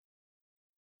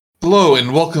Hello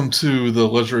and welcome to the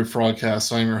Legendary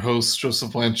Frogcast. I'm your host,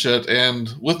 Joseph Blanchett,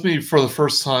 and with me for the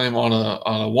first time on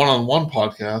a one-on-one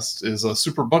podcast is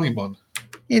Super Bunny Bun.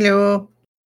 Hello.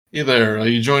 Hey there.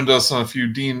 You joined us on a few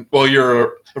you're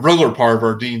a regular part of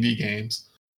our D&D games.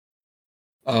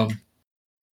 And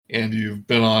you've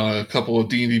been on a couple of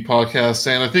D&D podcasts,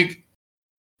 and I think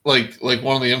like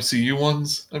one of the MCU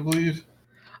ones, I believe.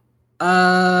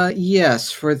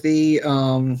 Yes, for the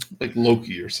like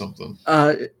Loki or something.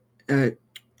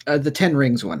 The 10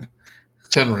 Rings one.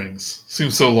 10 Rings.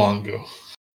 Seems so long ago.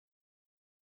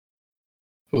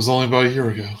 It was only about a year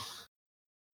ago.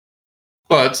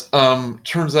 But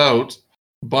turns out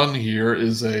Bun here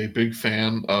is a big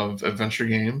fan of adventure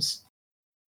games.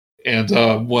 And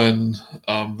when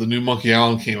the new Monkey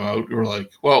Island came out, we were like,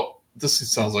 well, this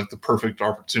sounds like the perfect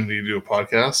opportunity to do a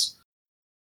podcast.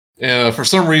 And for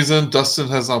some reason, Dustin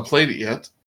has not played it yet.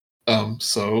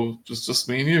 So just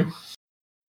me and you.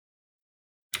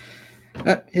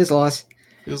 His loss.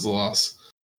 His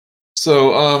loss.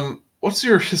 So, what's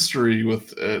your history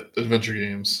with adventure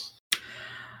games?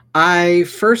 I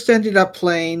first ended up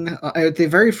playing the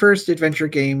very first adventure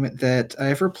game that I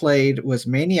ever played was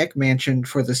Maniac Mansion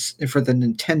for the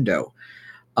Nintendo.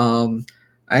 I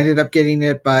ended up getting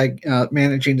it by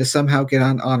managing to somehow get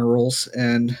on honor rolls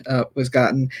and was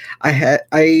gotten.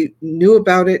 I knew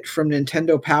about it from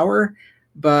Nintendo Power,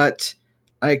 but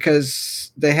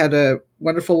because they had a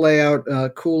wonderful layout,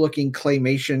 cool looking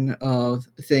claymation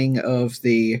thing of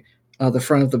the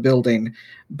front of the building,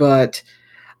 but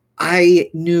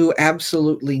I knew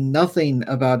absolutely nothing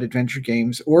about adventure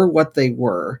games or what they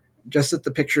were, just that the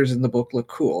pictures in the book look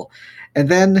cool. And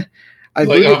then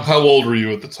how old were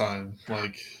you at the time?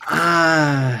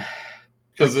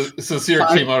 Because it says here it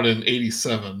came out in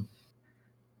 87.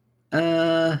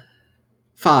 5.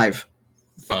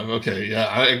 5. Okay, yeah.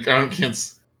 I can't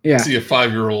see a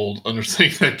 5-year-old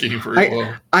understanding that game very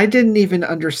well. I didn't even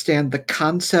understand the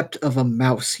concept of a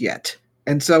mouse yet.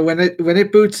 And so when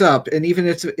it boots up, and even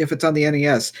if it's on the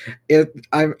NES,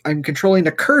 I'm controlling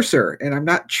a cursor and I'm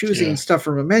not choosing stuff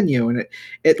from a menu, and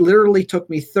it literally took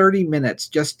me 30 minutes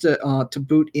just to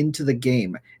boot into the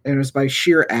game, and it was by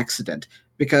sheer accident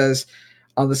because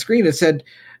on the screen it said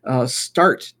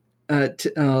start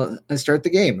the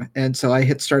game, and so I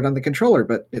hit start on the controller,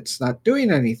 but it's not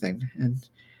doing anything, and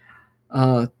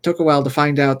took a while to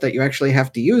find out that you actually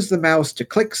have to use the mouse to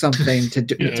click something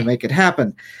to make it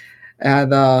happen.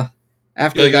 And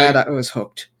after that, I was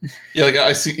hooked. Yeah,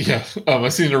 I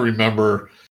seem to remember,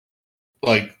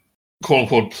 like, quote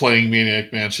unquote, playing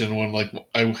Maniac Mansion when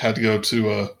I had to go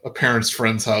to a parent's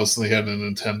friend's house and they had a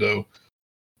Nintendo,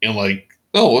 and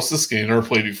what's this game? Never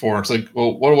played before. It's like,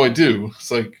 well, what do I do? It's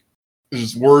like there's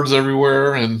just words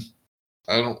everywhere, and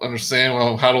I don't understand.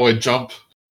 Well, how do I jump?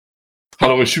 How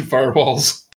do I shoot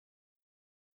fireballs?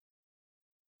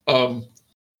 But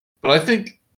I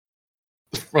think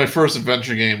my first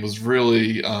adventure game was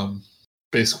really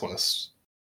Space Quest.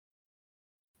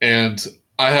 And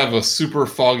I have a super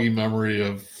foggy memory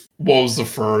of what was the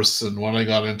first and when I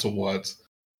got into what.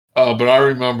 But I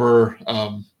remember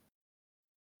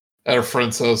at a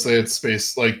friend's house they had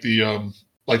space the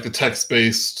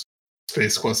text-based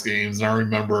Space Quest games, and I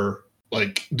remember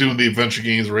doing the adventure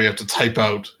games where you have to type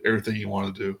out everything you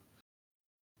want to do.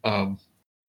 And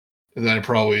then I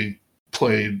probably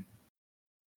played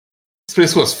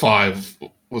Space Quest 5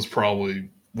 was probably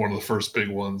one of the first big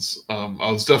ones.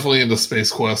 I was definitely into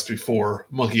Space Quest before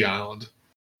Monkey Island.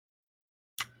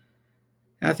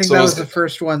 I think that was the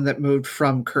first one that moved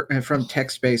from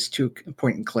text-based to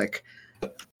point and click.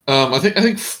 I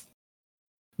think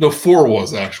 4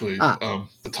 was actually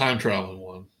the time traveling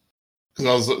one,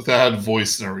 because that had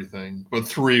voice and everything. But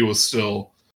 3 was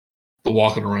still the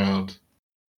walking around.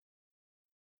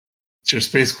 So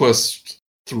Space Quest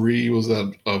 3 was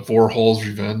that Vorhal's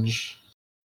Revenge?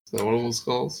 Is that what it was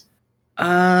called?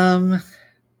 No,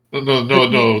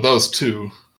 that was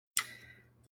 2.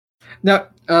 No,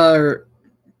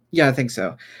 yeah, I think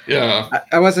so. Yeah,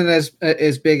 I wasn't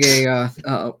as big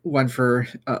a one for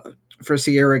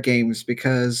Sierra games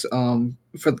because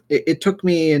it took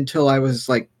me until I was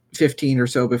 15 or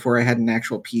so before I had an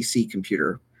actual PC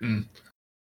computer.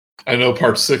 I know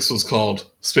part 6 was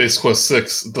called Space Quest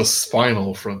 6, The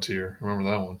Spinal Frontier. Remember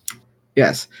that one?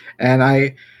 Yes. And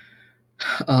I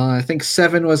think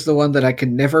 7 was the one that I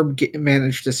could never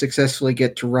manage to successfully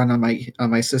get to run on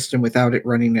my system without it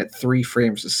running at 3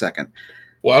 frames a second.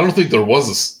 Well, I don't think there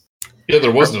was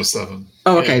there was no 7.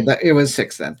 Oh, okay. Yeah. It was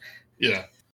 6 then. Yeah.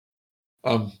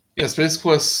 Space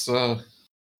Quest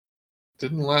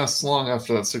didn't last long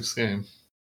after that 6th game.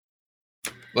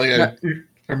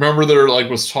 I remember there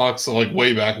was talks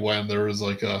way back when there was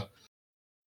a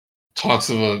talks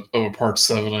of a part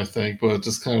 7, I think, but it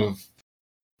just kind of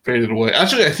faded away.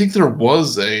 Actually, I think there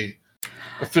was a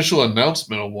official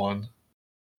announcement of one.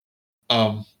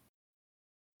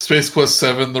 Space Quest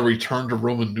 7: The Return to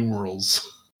Roman Numerals.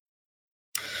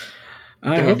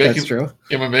 I hope that's true.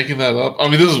 Am I making that up? I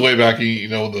mean, this is way back in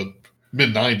the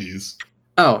mid 90s.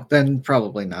 Oh, then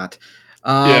probably not.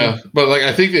 Yeah, but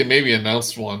I think they maybe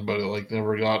announced one, but it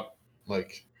never got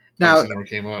never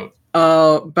came out.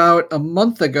 About a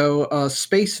month ago,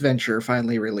 Space Venture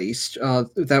finally released.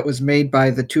 That was made by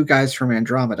the two guys from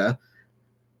Andromeda.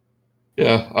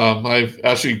 Yeah, I've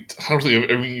actually, I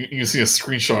mean, you can see a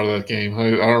screenshot of that game.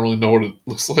 I don't really know what it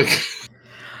looks like.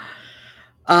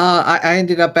 I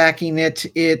ended up backing it.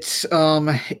 It's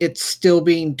still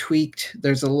being tweaked.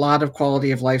 There's a lot of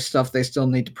quality of life stuff they still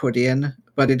need to put in,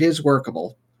 but it is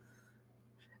workable,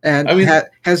 and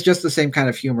has just the same kind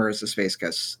of humor as the Space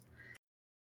Quest.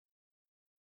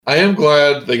 I am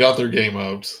glad they got their game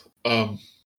out.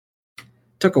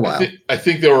 Took a while. I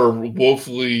think they were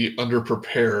woefully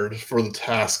underprepared for the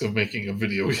task of making a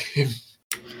video game.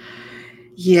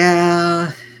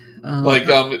 Yeah.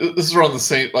 This is around the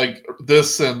same,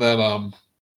 this and that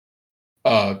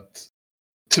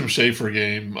Tim Schafer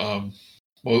game.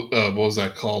 What was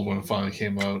that called when it finally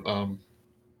came out?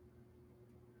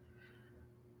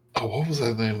 What was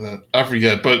that name of that? I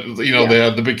forget, but they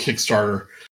had the big Kickstarter,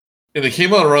 and they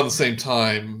came out around the same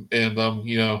time, and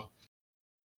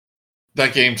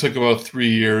that game took about 3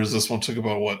 years. This one took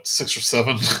about 6 or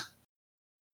 7.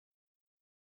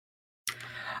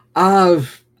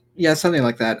 Yeah, something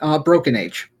like that. Broken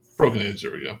Age. Broken Age,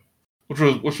 there we go. Which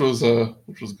was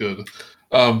good.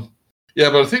 Yeah,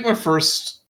 but I think my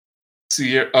first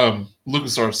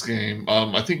LucasArts game,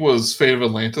 I think was Fate of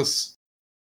Atlantis.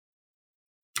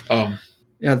 Yeah,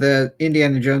 the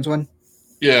Indiana Jones one.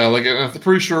 Yeah, I'm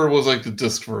pretty sure it was the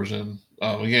disc version.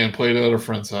 Again, played it at a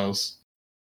friend's house.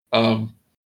 And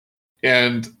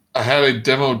I had a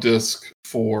demo disc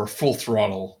for Full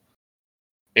Throttle,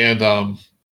 and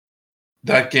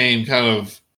that game kind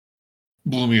of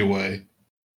blew me away.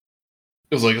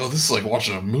 It was oh, this is like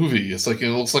watching a movie. It's it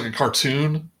looks like a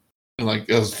cartoon, and it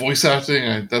has voice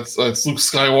acting. That's Luke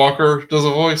Skywalker does a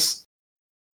voice,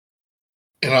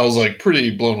 and I was pretty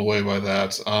blown away by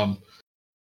that.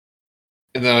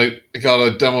 And then I got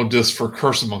a demo disc for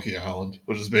Curse of Monkey Island,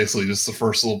 which is basically just the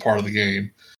first little part of the game.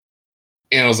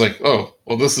 And I was oh,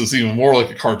 well, this is even more like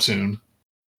a cartoon.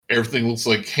 Everything looks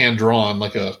hand drawn,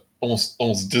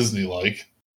 almost Disney-like.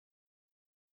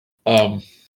 So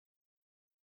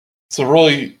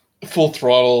really, Full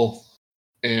Throttle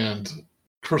and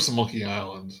Curse of Monkey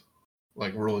Island,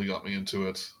 really got me into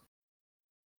it.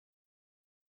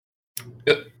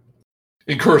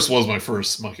 And Curse was my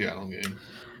first Monkey Island game.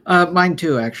 Mine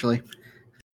too, actually.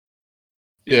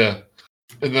 Yeah,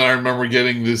 and then I remember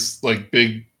getting this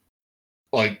big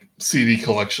CD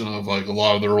collection of a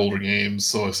lot of their older games.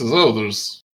 So I says, oh,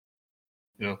 there's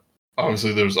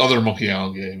obviously there's other Monkey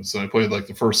Island games. So I played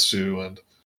the first two, and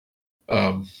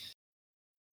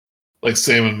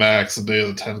Sam and Max and Day of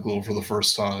the Tentacle for the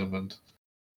first time, and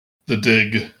The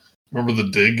Dig. Remember The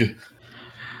Dig?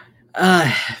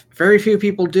 Very few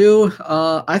people do.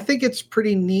 I think it's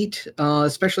pretty neat,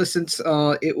 especially since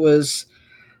it was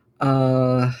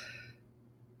the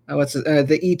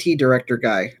E.T. director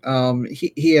guy.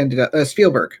 He ended up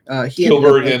Spielberg.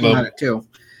 Spielberg ended up on it too.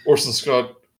 Orson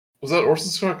Scott. Was that Orson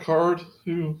Scott Card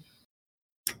who,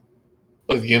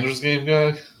 the Ender's Game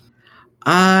guy?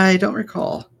 I don't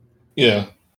recall. Yeah.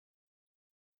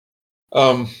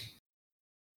 But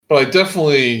I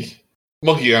definitely,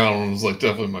 Monkey Island was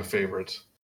definitely my favorite.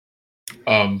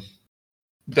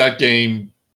 That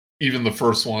game, even the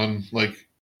first one,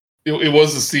 it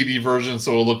was the CD version,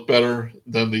 so it looked better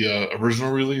than the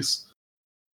original release.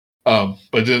 But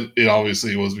it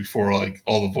obviously was before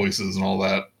all the voices and all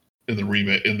that in the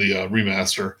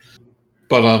remaster.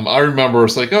 But I remember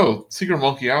it's oh, Secret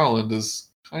Monkey Island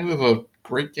is kind of a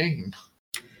great game.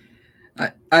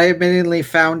 I admittedly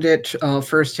found it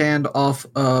firsthand off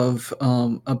of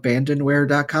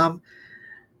abandonware.com.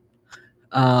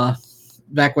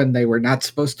 Back when they were not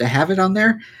supposed to have it on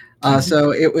there.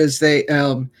 So it was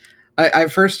I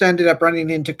first ended up running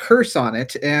into Curse on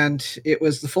it, and it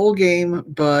was the full game,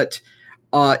 but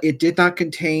it did not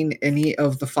contain any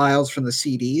of the files from the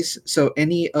CDs. So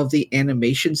any of the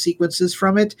animation sequences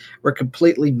from it were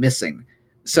completely missing.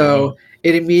 So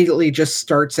it immediately just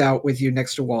starts out with you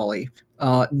next to Wally.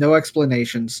 No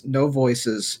explanations, no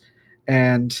voices,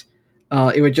 and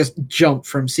it would just jump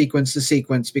from sequence to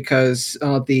sequence because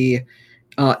the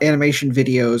animation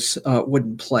videos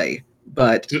wouldn't play.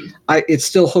 But it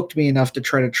still hooked me enough to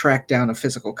try to track down a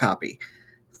physical copy.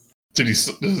 Did he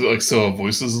like still have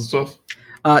voices and stuff?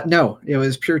 No, it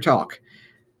was pure talk.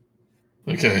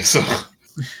 Okay, so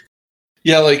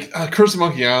yeah, like Curse of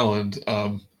Monkey Island.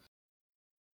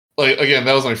 Like again,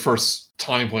 that was my first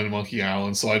time playing Monkey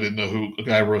Island, so I didn't know who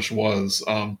Guybrush was.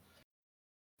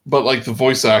 But like the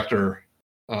voice actor,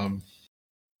 Dominic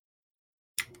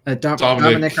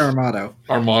Armato.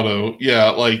 Armato, yeah,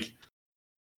 like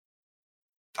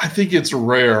I think it's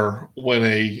rare when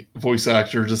a voice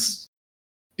actor just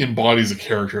embodies a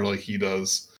character like he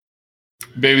does.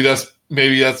 Maybe that's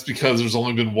because there's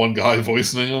only been one guy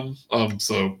voicing him,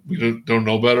 so we don't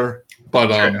know better.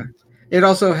 But it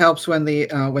also helps when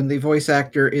the voice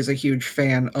actor is a huge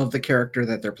fan of the character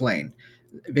that they're playing,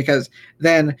 because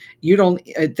then they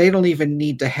don't even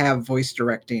need to have voice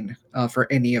directing for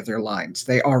any of their lines.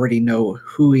 They already know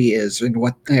who he is and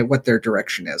what their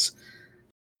direction is.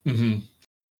 Mm-hmm.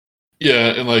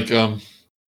 Yeah, and like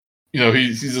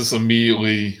he's just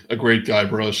immediately a great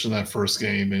Guybrush in that first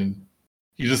game, and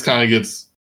he just kind of gets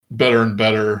better and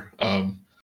better.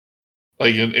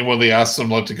 Like, and when they asked him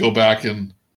like to go back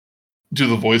and do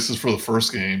the voices for the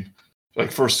first game,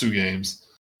 like first two games,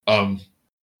 and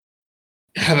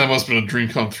that must have been a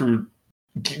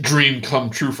dream come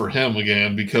true for him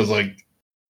again, because like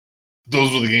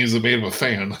those were the games that made him a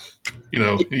fan.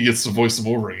 He gets to voice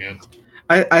them over again.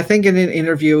 I think in an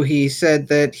interview he said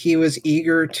that he was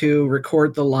eager to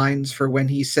record the lines for when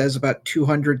he says about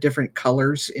 200 different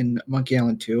colors in Monkey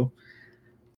Island 2.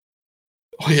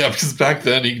 Oh yeah, because back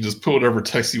then you can just put whatever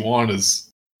text you want as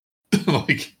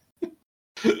like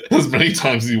as many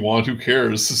times as you want. Who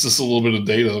cares? It's just a little bit of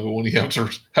data, but when you have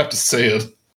to say it.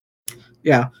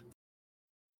 Yeah.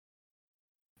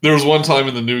 There was one time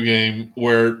in the new game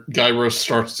where Guybrush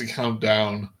starts to count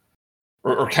down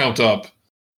or count up.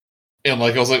 And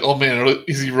like I was like, oh man,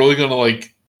 is he really gonna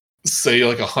like say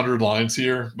like 100 lines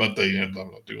here? But they ended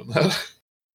up not doing that.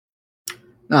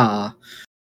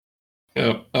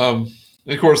 Yeah. And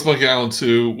of course, Monkey Island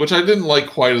 2, which I didn't like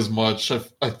quite as much. I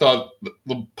thought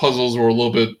the puzzles were a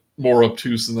little bit more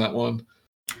obtuse in that one.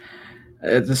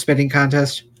 The spinning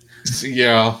contest.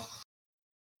 Yeah.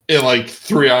 And like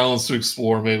 3 islands to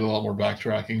explore made it a lot more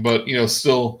backtracking, but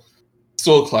still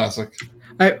a classic.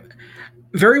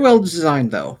 Very well designed,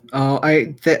 though.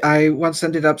 I once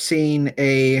ended up seeing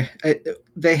they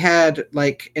had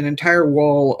like an entire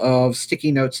wall of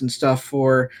sticky notes and stuff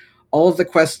for all of the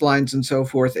quest lines and so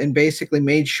forth, and basically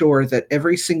made sure that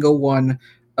every single one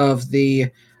of the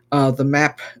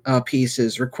map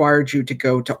pieces required you to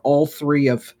go to all 3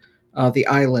 of the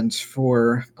islands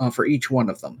for each one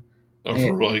of them.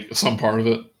 For like some part of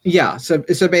it. Yeah, so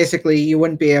basically you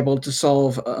wouldn't be able to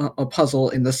solve a puzzle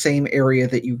in the same area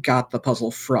that you got the puzzle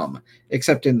from,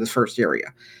 except in the first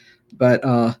area. But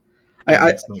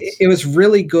it was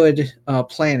really good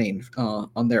planning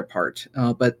on their part.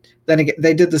 But then again,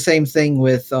 they did the same thing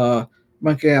with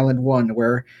Monkey Island 1,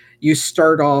 where you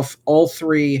start off all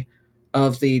 3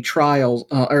 of the trials,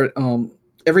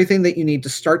 everything that you need to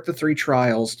start the 3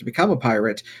 trials to become a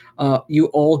pirate, you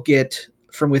all get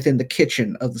from within the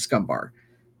kitchen of the Scum Bar.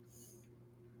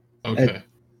 Okay.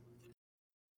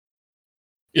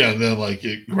 Yeah, and then like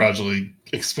it gradually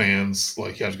expands.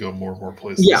 Like you have to go more and more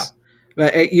places. Yeah,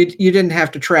 but you didn't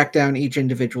have to track down each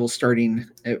individual starting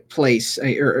place,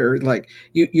 or like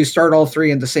you start all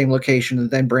 3 in the same location and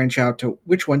then branch out to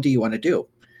which one do you want to do.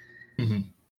 Mm-hmm.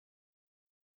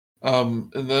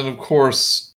 And then of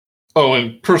course,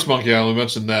 and Curse Monkey Island, we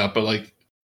mentioned that, but like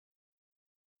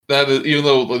that is, even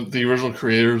though like, the original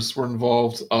creators were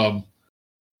involved,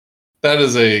 that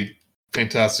is a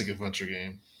fantastic adventure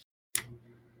game.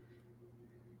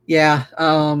 Yeah.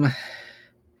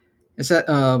 Is that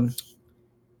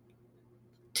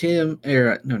Tim?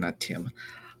 No, not Tim.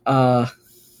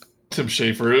 Tim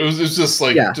Schafer. It was just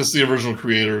like just the original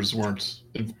creators weren't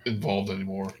involved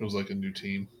anymore. It was like a new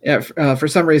team. Yeah. For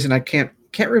some reason, I can't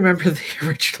remember the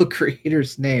original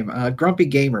creator's name. Grumpy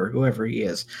Gamer, whoever he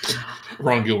is.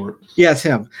 Ron Gilbert. Yes,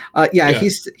 him. Yeah.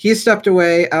 He stepped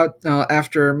away out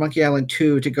after Monkey Island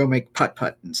 2 to go make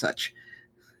Putt-Putt and such.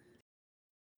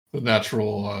 The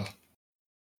natural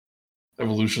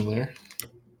evolution there.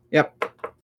 Yep.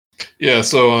 Yeah.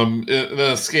 So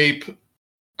the Escape,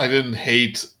 I didn't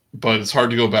hate, but it's hard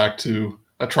to go back to.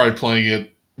 I tried playing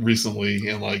it recently,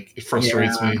 and like it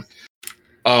frustrates me.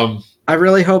 I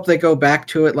really hope they go back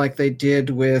to it like they did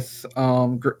with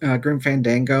Grim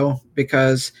Fandango,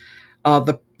 because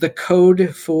the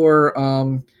code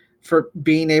for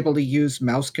being able to use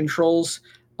mouse controls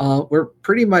were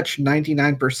pretty much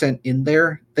 99% in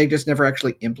there. They just never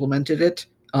actually implemented it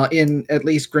in at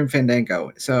least Grim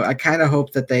Fandango. So I kind of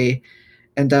hope that they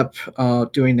end up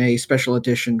doing a special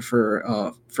edition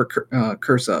for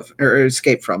Curse of or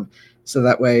Escape from, so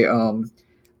that way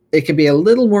it can be a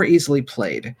little more easily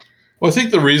played. Well, I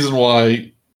think the reason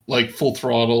why like Full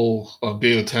Throttle,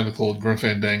 Day of the Tentacle, Grim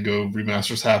Fandango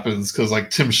remasters happens because like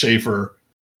Tim Schafer,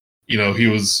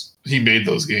 he made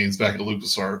those games back at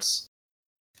LucasArts.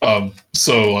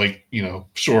 So like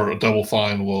sure, Double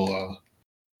Fine will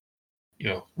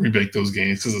remake those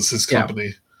games because it's his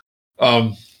company.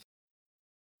 Yeah.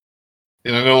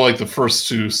 And I know like the first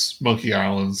two Monkey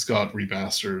Islands got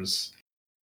remasters,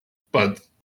 but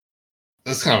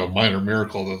that's kind of a minor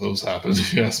miracle that those happened,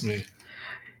 if you ask me.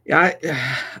 Yeah,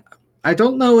 I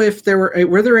don't know if there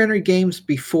were there any games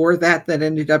before that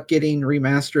ended up getting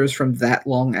remasters from that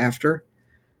long after.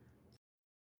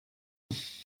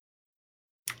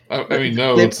 I mean,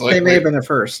 no, it's like they may have been a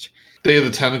first. Day of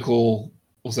the Tentacle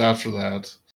was after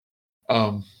that.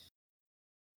 And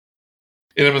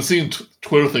I've been seeing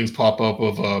Twitter things pop up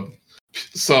of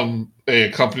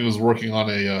a company was working on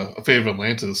a Fate of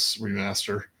Atlantis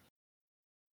remaster.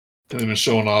 And they've been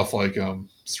showing off like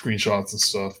screenshots and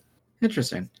stuff.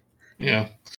 Interesting. Yeah.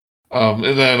 And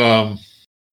then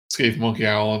Escape from Monkey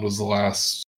Island was the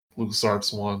last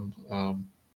LucasArts one.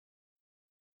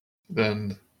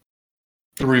 Then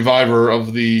the reviver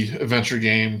of the adventure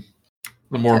game,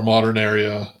 the more modern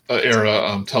era,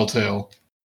 Telltale,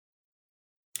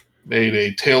 made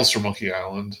a Tales from Monkey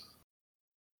Island.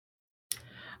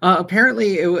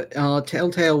 Apparently,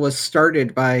 Telltale was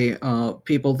started by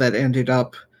people that ended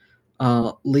up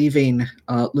leaving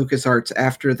LucasArts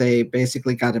after they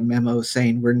basically got a memo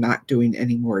saying we're not doing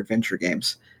any more adventure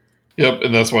games. Yep,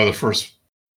 and that's why I don't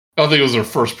think it was their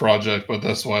first project, but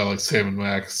that's why like Sam and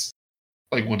Max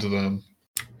went to them.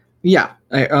 Yeah,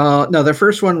 no, their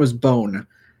first one was Bone.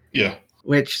 Yeah,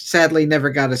 which sadly never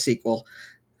got a sequel.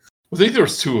 I think there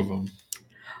was 2 of them.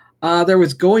 There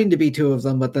was going to be 2 of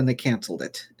them, but then they canceled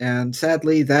it, and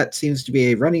sadly, that seems to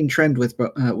be a running trend with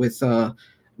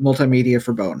multimedia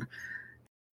for Bone.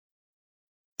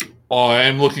 Oh, I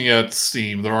am looking at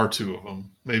Steam. There are 2 of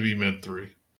them. Maybe you meant 3.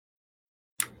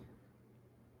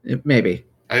 Maybe.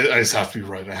 I just have to be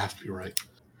right. I have to be right.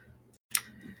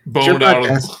 Bone out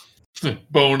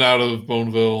of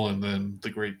Boneville, and then The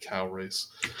Great Cow Race.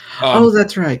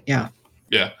 That's right. Yeah.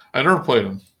 Yeah, I never played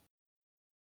them.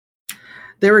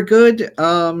 They were good.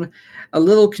 A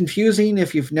little confusing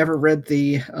if you've never read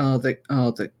the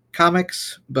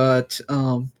comics, but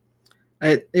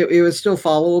it was still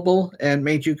followable and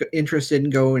made you interested in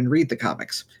go and read the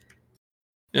comics.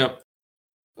 Yep.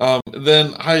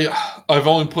 Then I've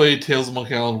only played Tales of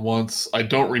Monkey Island once. I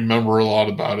don't remember a lot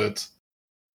about it.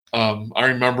 I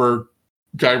remember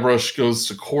Guybrush goes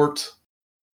to court,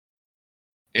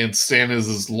 and Stan is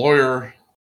his lawyer,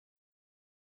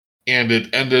 and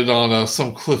it ended on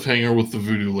some cliffhanger with the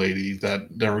voodoo lady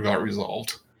that never got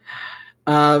resolved.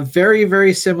 Very,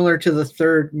 very similar to the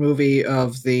third movie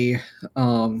of the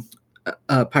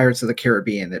Pirates of the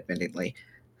Caribbean, admittedly.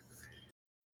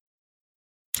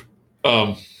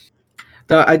 I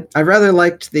rather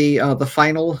liked the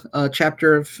final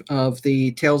chapter of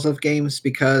the Tales of games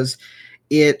because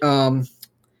it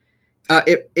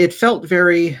felt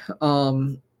very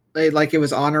like it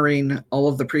was honoring all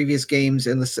of the previous games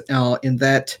in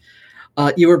that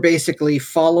you were basically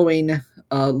following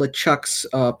LeChuck's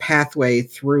pathway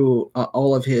through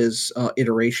all of his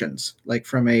iterations, like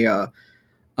from a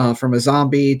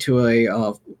zombie to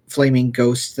a flaming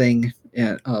ghost thing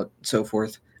and so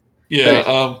forth. Yeah,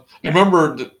 I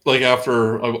remember like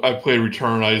after I played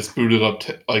Return, I just booted up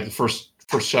like the first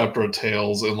chapter of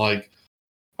Tales, and like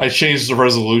I changed the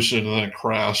resolution and then it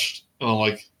crashed, and I'm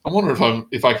like, I wonder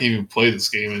if I can even play this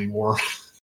game anymore.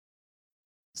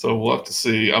 So we'll have to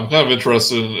see. I'm kind of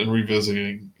interested in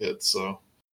revisiting it, so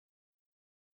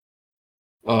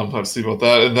have to see about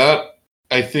that. And that,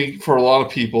 I think, for a lot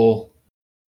of people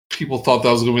thought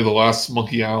that was going to be the last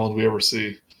Monkey Island we ever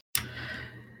see.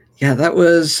 Yeah, that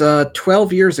was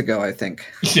 12 years ago, I think.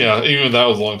 Yeah, even that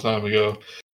was a long time ago.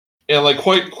 And like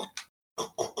quite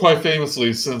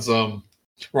famously, since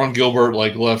Ron Gilbert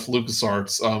left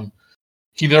LucasArts,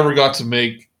 he never got to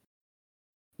make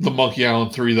the Monkey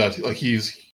Island 3 that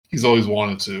he's always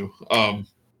wanted to.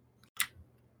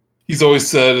 He's always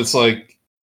said it's like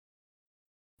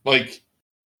the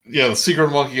Secret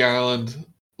of Monkey Island,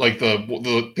 like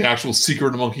the actual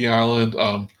Secret of Monkey Island,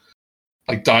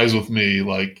 dies with me.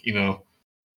 The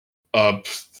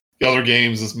other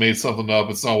games just made something up.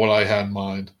 It's not what I had in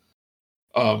mind.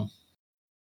 And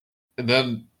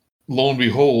then lo and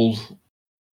behold,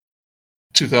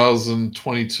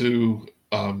 2022,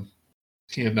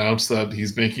 he announced that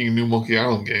he's making a new Monkey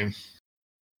Island game.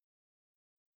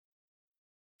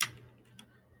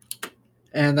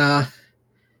 and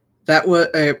that was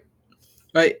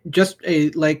just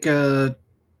like 2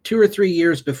 or 3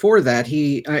 years before that.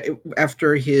 He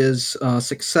after his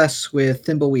success with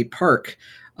Thimbleweed Park,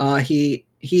 he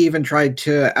even tried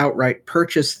to outright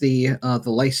purchase the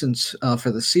license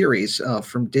for the series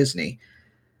from Disney,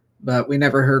 but we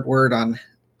never heard word on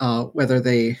whether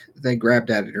they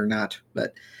grabbed at it or not.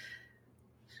 But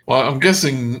well, I'm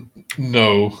guessing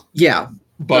no. yeah,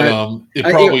 But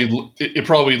it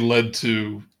probably led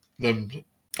to them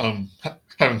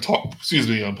having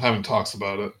talks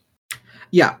about it.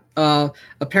 Yeah.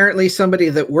 Apparently, somebody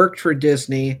that worked for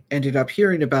Disney ended up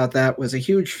hearing about that, was a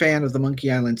huge fan of the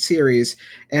Monkey Island series,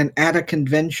 and at a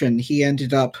convention, he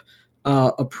ended up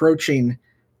approaching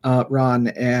Ron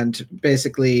and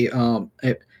basically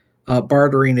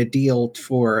bartering a deal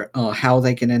for how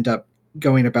they can end up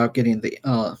going about getting the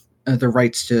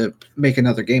rights to make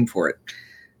another game for it.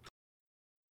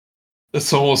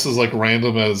 It's almost as like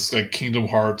random as like Kingdom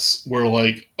Hearts, where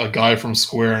like a guy from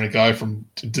Square and a guy from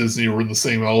Disney were in the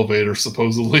same elevator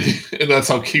supposedly, and that's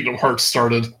how Kingdom Hearts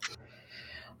started.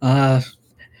 And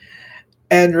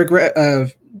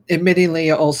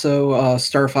admittingly, also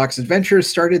Star Fox Adventures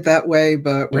started that way,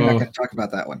 but we're not going to talk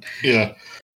about that one. Yeah.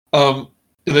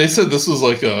 They said this was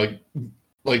like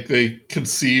they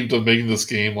conceived of making this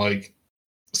game like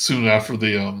soon after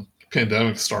the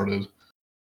pandemic started.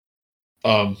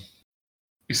 You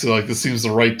said like this seems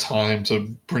the right time to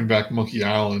bring back Monkey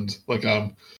Island. Like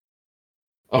I'm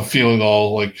feeling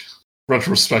all like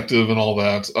retrospective and all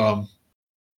that.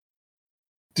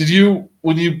 Did you,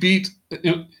 when you beat,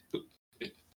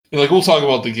 like we'll talk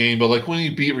about the game, but like when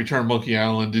you beat Return Monkey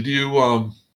Island, did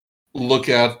you look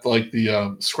at like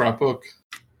the scrapbook?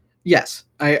 Yes,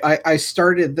 I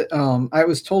started. I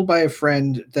was told by a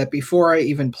friend that before I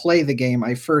even play the game,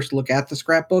 I first look at the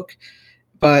scrapbook,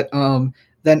 but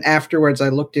then afterwards I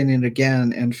looked in it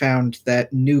again and found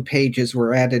that new pages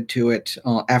were added to it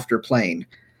after playing.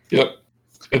 Yep,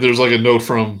 and there's like a note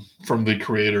from the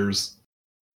creators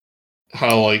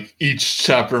how like each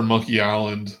chapter in Monkey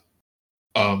Island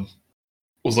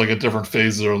was like a different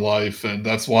phase of their life, and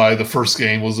that's why the first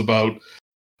game was about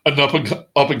an up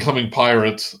and coming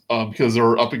pirate, because there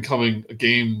were up and coming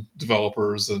game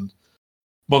developers, and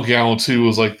Monkey Island 2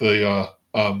 was like the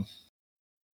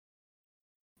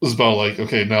was about like,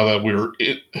 okay, now that we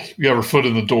have our foot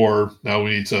in the door, now we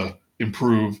need to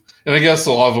improve. And I guess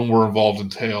a lot of them were involved in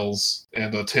Tales,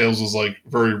 and Tales was like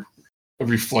very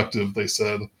reflective, they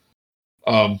said.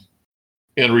 And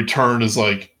Return is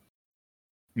like,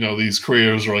 you know, these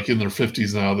creators are like in their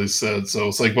 50s now, they said. So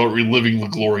it's like about reliving the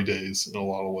glory days in a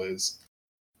lot of ways.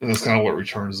 And that's kind of what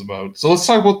Return is about. So let's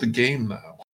talk about the game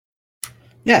now.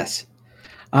 Yes.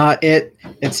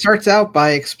 It starts out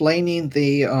by explaining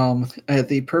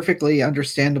the perfectly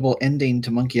understandable ending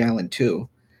to Monkey Island 2.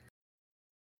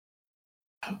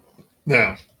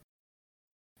 Now,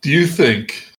 do you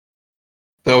think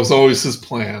that was always his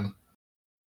plan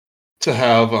to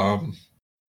have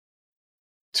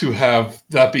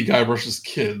that be Guybrush's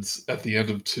kids at the end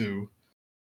of 2?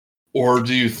 Or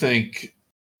do you think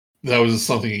that was just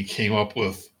something he came up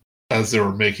with as they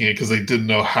were making it because they didn't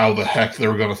know how the heck they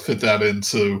were going to fit that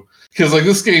into? Because like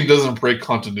this game doesn't break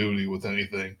continuity with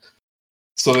anything.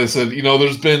 So they said, you know,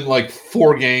 there's been like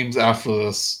 4 games after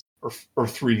this, or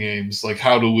 3 games. Like,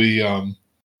 how do we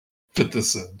fit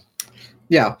this in?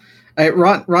 Yeah.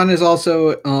 Ron has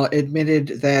also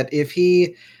admitted that if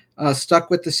he stuck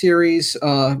with the series,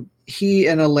 he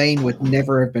and Elaine would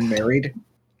never have been married.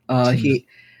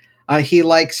 He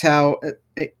likes how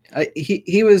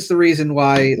he was the reason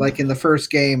why, like in the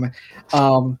first game,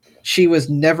 she was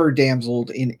never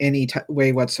damseled in any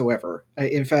way whatsoever.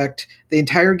 In fact, the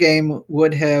entire game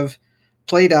would have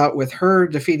played out with her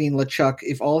defeating LeChuck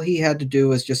if all he had to do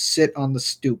was just sit on the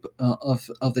stoop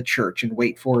of the church and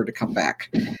wait for her to come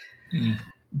back.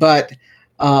 But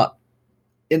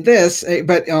in this,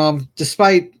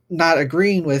 despite not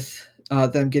agreeing with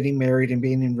them getting married and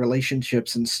being in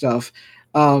relationships and stuff,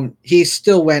 he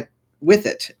still went with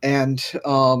it and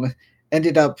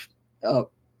ended up,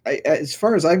 as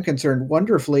far as I'm concerned,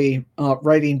 wonderfully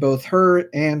writing both her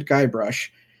and Guybrush,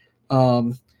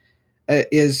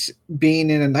 is being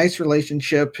in a nice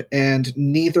relationship, and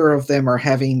neither of them are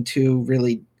having to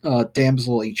really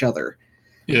damsel each other.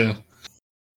 Yeah.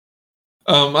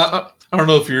 I don't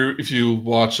know if you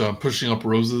watch Pushing Up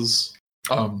Roses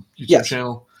YouTube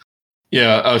channel.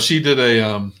 Yeah, she did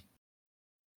a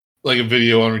like a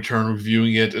video on Return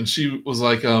reviewing it, and she was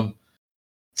like,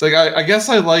 it's like I guess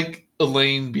I like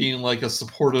Elaine being like a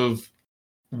supportive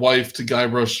wife to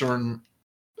Guybrush during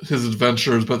his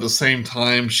adventures, but at the same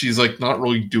time she's like not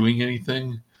really doing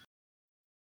anything.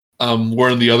 Where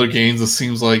in the other games, it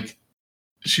seems like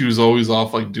she was always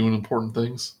off like doing important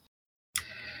things.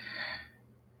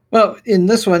 Well, in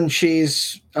this one,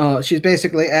 she's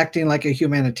basically acting like a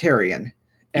humanitarian,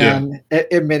 and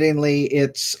admittingly,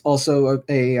 it's also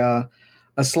a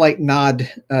slight nod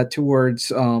towards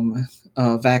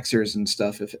vaxxers and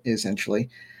stuff, essentially.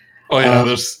 Oh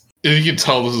yeah, you can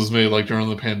tell this was made like during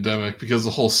the pandemic because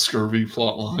the whole scurvy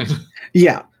plot line.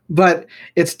 Yeah, but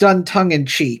it's done tongue in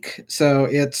cheek, so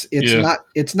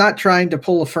it's not trying to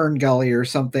pull a Fern Gully or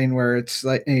something where it's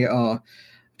like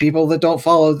people that don't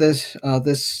follow this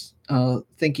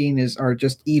thinking are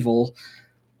just evil.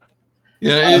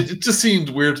 Yeah, it just seemed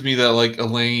weird to me that like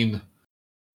Elaine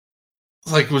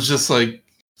was just like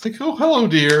oh hello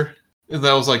dear, and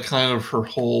that was like kind of her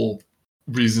whole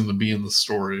reason to be in the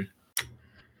story.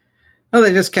 Oh,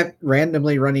 they just kept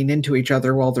randomly running into each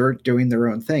other while they're doing their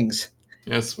own things.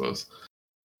 Yeah, I suppose.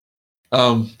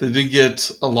 They did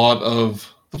get a lot of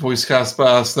the voice cast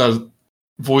back that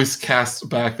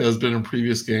has been in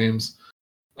previous games.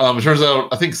 It turns out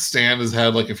I think Stan has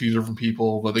had like a few different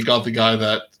people, but they got the guy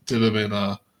that did him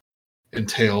in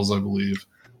Tales, I believe.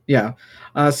 Yeah.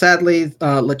 Sadly,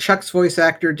 LeChuck's voice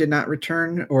actor did not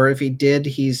return, or if he did,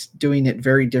 he's doing it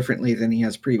very differently than he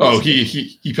has previously. Oh,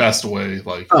 he passed away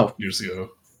years ago.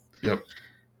 Yep.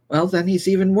 Well, then he's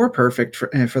even more perfect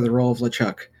for the role of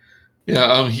LeChuck.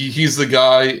 Yeah, he's the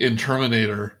guy in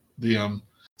Terminator, the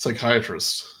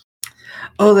psychiatrist.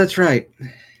 Oh, that's right.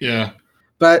 Yeah.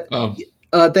 But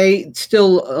they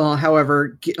still,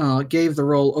 however, gave the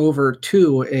role over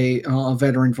to a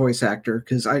veteran voice actor,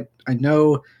 because I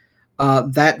know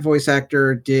that voice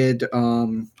actor did. It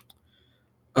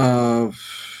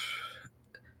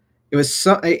was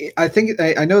I think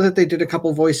I know that they did a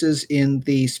couple voices in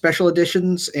the special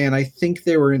editions, and I think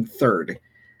they were in third.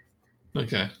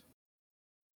 Okay.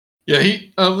 Yeah,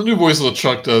 the new voice of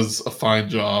LeChuck does a fine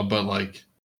job, but like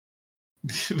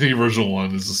the original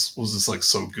one was just like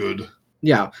so good.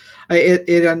 Yeah,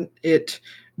 it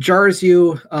jars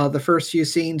you the first few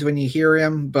scenes when you hear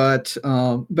him, but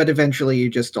eventually you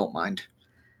just don't mind.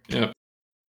 Yeah.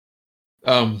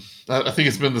 I think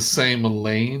it's been the same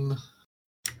Elaine.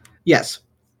 Yes,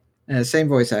 same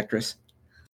voice actress.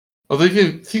 Oh, I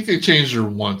think they changed her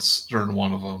once during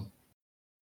one of them.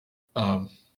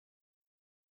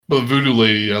 But the Voodoo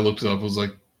Lady, I looked it up, was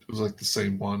like the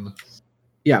same one.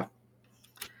 Yeah.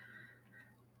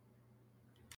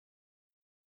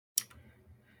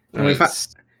 And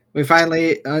we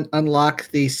finally unlock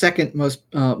the second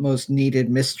most needed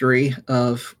mystery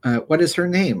of what is her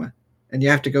name, and you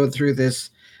have to go through this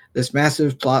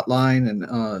massive plot line and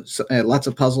lots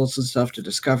of puzzles and stuff to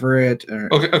discover it.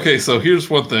 Okay. So here's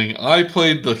one thing: I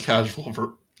played the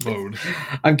casual mode.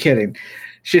 I'm kidding.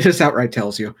 She just outright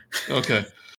tells you. Okay,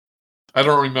 I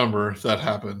don't remember if that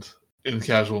happened in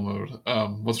casual mode.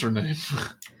 What's her name?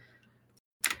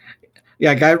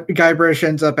 Yeah, Guybrush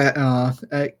ends up at.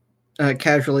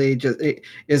 Casually, just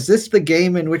is this the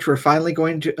game in which we're finally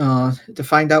going to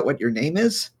find out what your name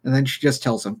is? And then she just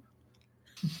tells him.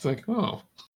 It's like, oh,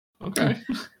 okay.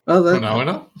 Well, now I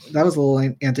know. That was a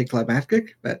little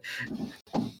anticlimactic, but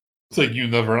it's like you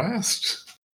never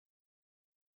asked.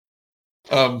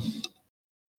 What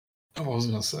was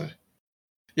I gonna say?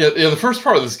 Yeah. The first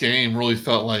part of this game really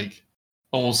felt like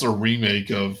almost a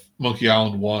remake of Monkey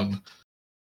Island 1.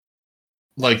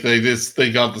 Like they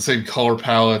got the same color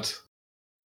palette.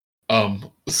 The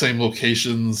same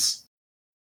locations,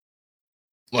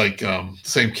 like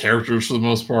same characters for the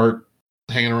most part,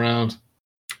 hanging around.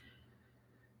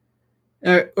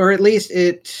 Or at least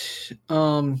it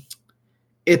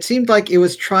seemed like it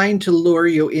was trying to lure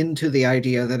you into the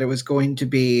idea that it was going to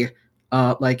be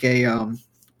like a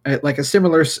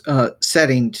similar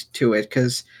setting to it,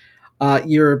 because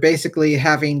you're basically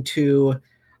having to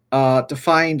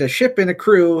find a ship and a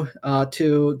crew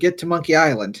to get to Monkey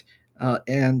Island.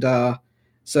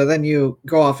 So then you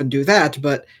go off and do that,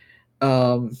 but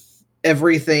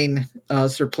everything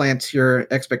supplants your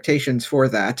expectations for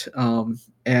that,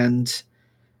 and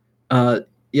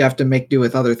you have to make do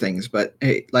with other things. But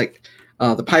hey, like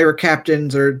the pirate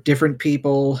captains are different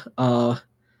people.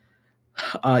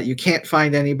 You can't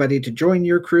find anybody to join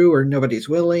your crew, or nobody's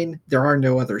willing. There are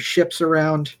no other ships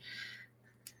around.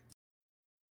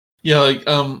 Yeah, like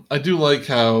I do like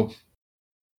how,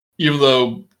 even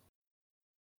though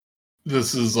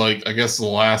this is like, I guess, the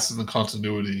last in the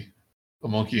continuity of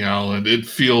Monkey Island, it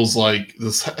feels like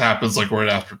this happens like right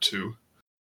after 2.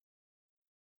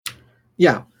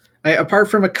 Yeah,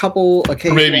 apart from a couple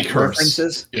occasional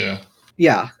references. Yeah.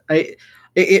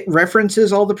 It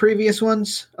references all the previous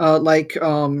ones, like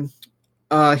him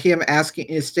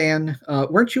asking Stan,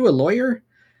 "Weren't you a lawyer?"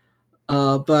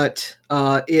 but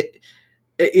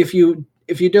if you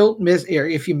don't miss, or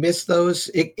if you miss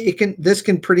those, this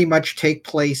can pretty much take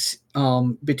place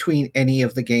between any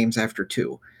of the games after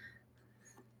 2.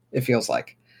 It feels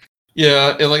like.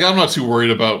 Yeah, and like I'm not too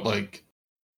worried about like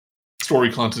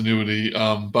story continuity,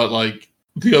 but like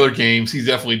the other games, he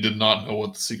definitely did not know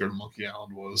what the secret of Monkey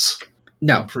Island was.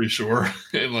 No, I'm pretty sure.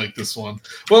 In like this one,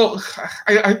 well,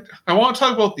 I want to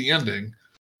talk about the ending,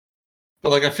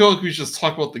 but like I feel like we should just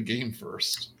talk about the game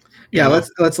first. Yeah,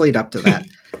 let's lead up to that.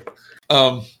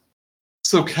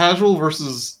 So casual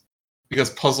versus, I guess,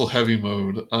 puzzle heavy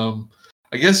mode.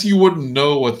 I guess you wouldn't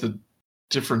know what the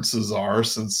differences are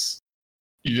since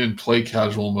you didn't play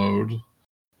casual mode.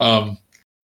 But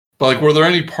like, were there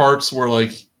any parts where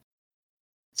like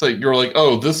it's like you're like,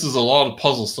 oh, this is a lot of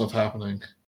puzzle stuff happening?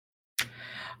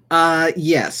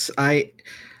 Yes, I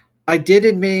did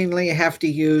admittedly have to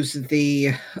use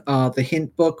the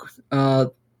hint book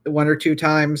 1 or 2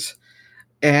 times,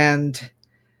 and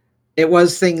it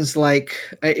was things like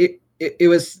it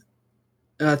was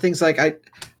things like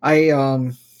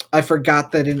I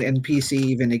forgot that an NPC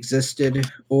even existed,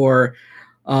 or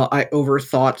I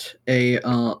overthought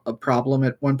a problem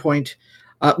at one point.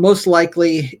 Most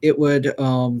likely, it would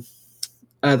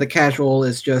the casual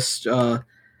is just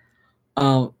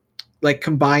like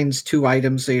combines 2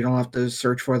 items, so you don't have to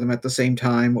search for them at the same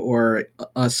time, or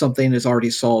something is already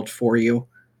solved for you.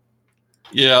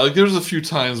 Yeah, like there's a few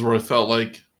times where I felt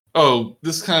like, oh,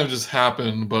 this kind of just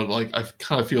happened, but like I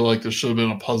kind of feel like there should have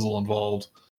been a puzzle involved.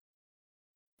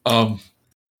 And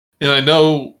I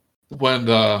know when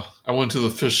I went to the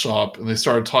fish shop and they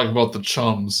started talking about the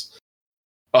chums,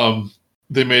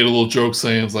 they made a little joke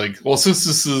saying, it's like, well, since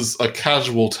this is a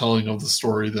casual telling of the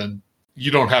story, then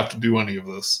you don't have to do any of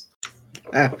this.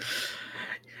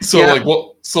 So yeah.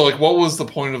 What was the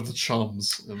point of the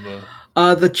chums in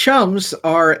the chums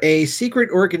are a secret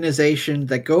organization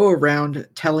that go around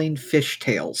telling fish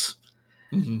tales,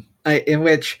 in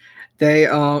which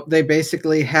they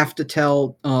basically have to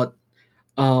tell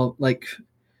like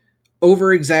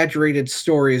over exaggerated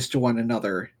stories to one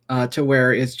another, to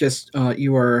where it's just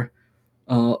you are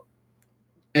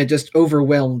and just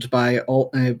overwhelmed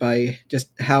by just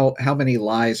how many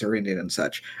lies are in it and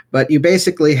such. But you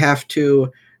basically have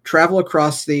to travel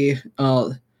across the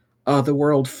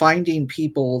world, finding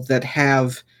people that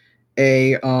have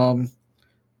a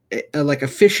like a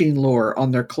fishing lure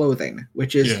on their clothing,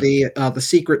 which is the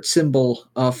secret symbol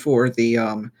for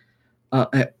the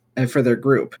for their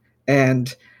group,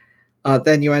 and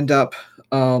then you end up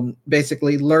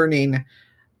basically learning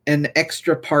an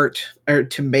extra part or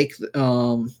to make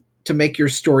your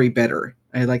story better.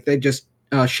 And like they just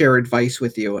share advice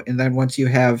with you, and then once you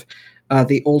have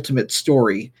the ultimate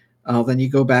story, then you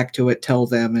go back to it, tell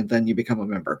them, and then you become a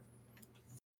member.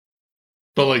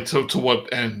 But like to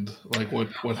what end? Like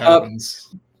what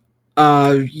happens?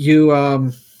 You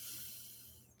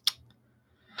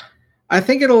I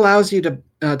think it allows you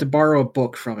to borrow a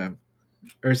book from him,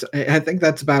 or I think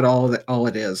that's about all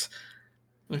it is.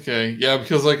 Okay, yeah,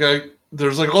 because like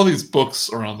there's like all these books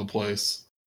around the place,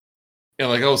 and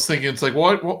like I was thinking, it's like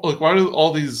why do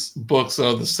all these books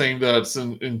the same that's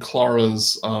in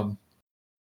Clara's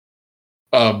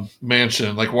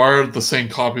mansion? Like why are the same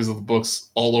copies of the books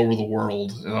all over the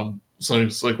world? And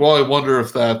it's like, well, I wonder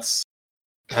if has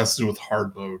to do with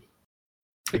hard mode.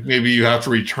 Like maybe you have to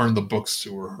return the books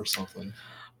to her or something.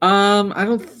 I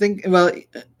don't think. Well,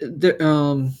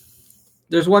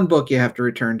 there's one book you have to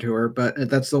return to her, but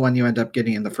that's the one you end up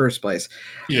getting in the first place.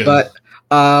 Yeah. But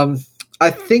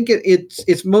I think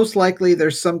it's most likely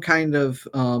there's some kind of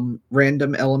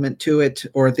random element to it,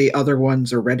 or the other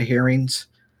ones are red herrings,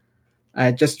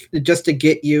 just to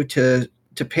get you to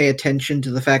pay attention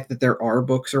to the fact that there are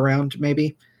books around,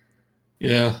 maybe.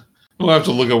 Yeah, we'll have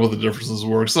to look up what the differences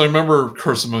were. So I remember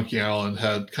Curse of Monkey Island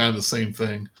had kind of the same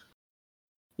thing,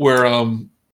 where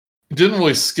it didn't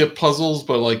really skip puzzles,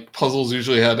 but like puzzles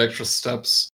usually had extra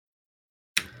steps.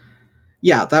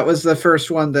 Yeah, that was the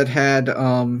first one that had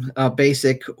a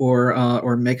basic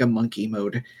or Mega Monkey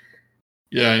mode.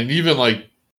 Yeah, and even like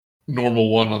normal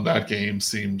one on that game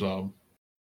seemed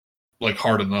like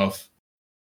hard enough.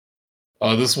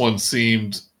 This one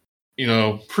seemed,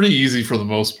 pretty easy for the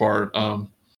most part.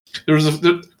 There was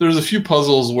a few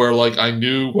puzzles where like I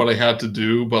knew what I had to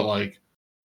do, but like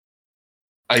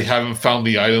I haven't found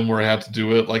the item where I had to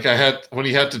do it. Like when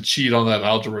he had to cheat on that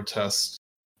algebra test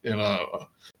in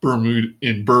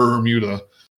Bermuda.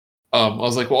 I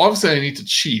was like, well, obviously I need to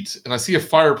cheat, and I see a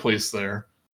fireplace there,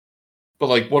 but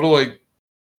like, what do I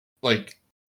like?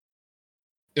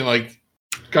 And like,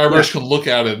 Guybrush can look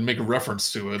at it and make a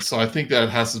reference to it. So I think that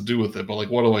has to do with it. But like,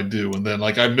 what do I do? And then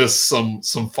like I miss some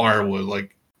firewood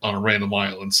like on a random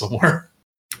island somewhere.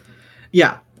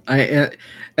 Yeah, and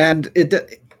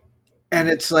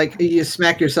it's like you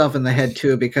smack yourself in the head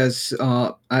too because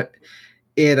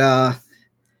it's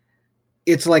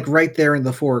like right there in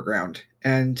the foreground,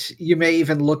 and you may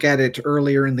even look at it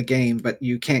earlier in the game, but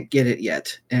you can't get it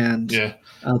yet, and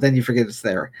then you forget it's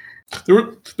there.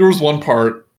 There was one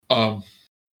part.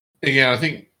 Again, I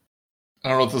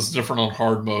don't know if this is different on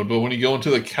hard mode, but when you go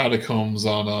into the catacombs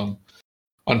on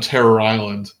Terror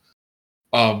Island,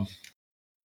 like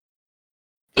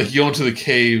you go into the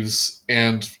caves,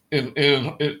 and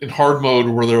in hard mode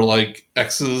were there like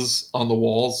X's on the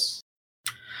walls?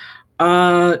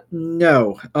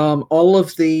 No. All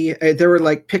of there were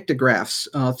like pictographs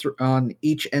on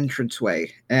each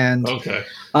entranceway, and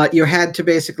you had to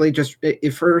basically just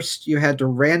at first you had to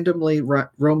randomly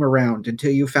roam around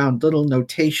until you found little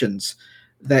notations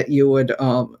that you would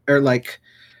or like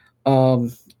a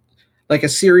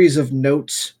series of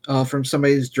notes from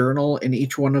somebody's journal, and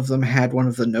each one of them had one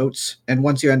of the notes. And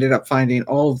once you ended up finding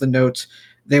all of the notes,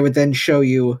 they would then show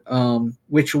you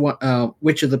which of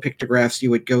the pictographs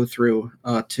you would go through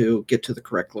to get to the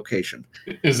correct location.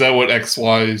 Is that what X,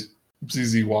 Y, Z,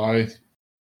 Z, Y?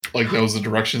 Like that was the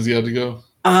directions you had to go?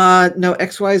 No,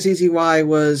 X, Y, Z, Z, Y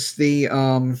was the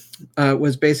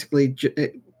was basically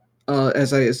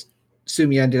as I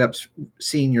assume you ended up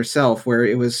seeing yourself, where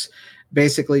it was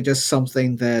basically just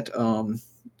something that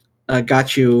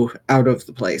got you out of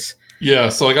the place. Yeah,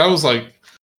 so like I was like,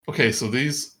 okay, so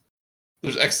there's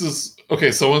X's.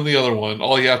 Okay, so in the other one,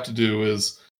 all you have to do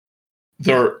is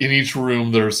in each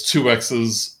room there's 2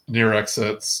 X's near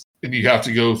exits, and you have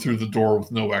to go through the door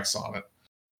with no X on it.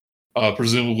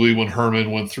 Presumably, when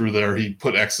Herman went through there, he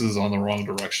put X's on the wrong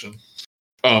direction.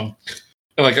 And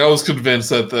like I was convinced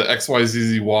that the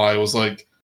XYZZY was like,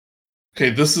 okay,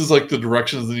 this is like the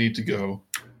directions they need to go.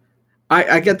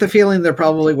 I get the feeling there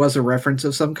probably was a reference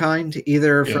of some kind,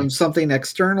 either from something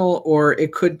external, or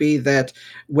it could be that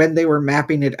when they were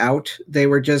mapping it out, they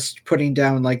were just putting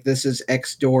down like, this is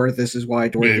X door, this is Y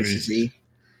door, this is Z.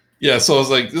 Yeah, so I was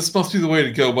like, this must be the way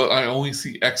to go, but I only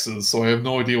see X's, so I have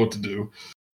no idea what to do.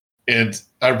 And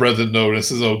I read the note, it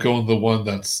says, go in the one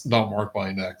that's not marked by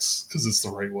an X, because it's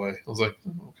the right way. I was like,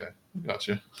 okay,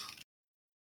 gotcha.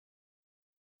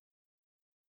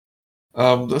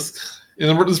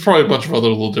 There's probably a bunch of other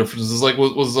little differences. Like,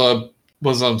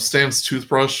 was Stan's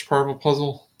toothbrush part of a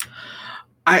puzzle?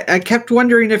 I kept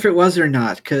wondering if it was or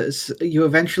not, because you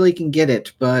eventually can get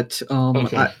it, but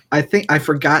I think I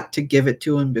forgot to give it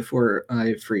to him before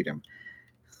I freed him.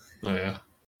 Oh yeah,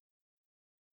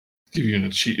 give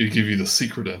you the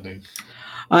secret ending.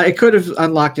 It could have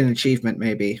unlocked an achievement,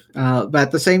 maybe, but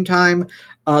at the same time,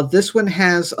 this one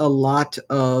has a lot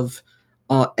of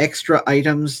extra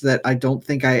items that I don't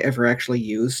think I ever actually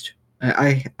used.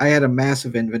 I had a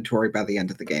massive inventory by the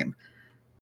end of the game.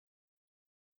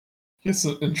 It's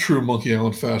in true Monkey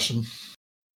Island fashion.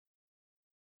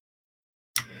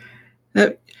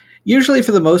 Usually,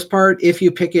 for the most part, if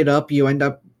you pick it up, you end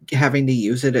up having to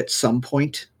use it at some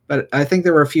point. But I think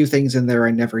there were a few things in there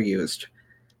I never used.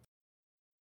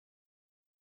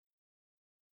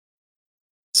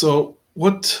 So,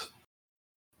 what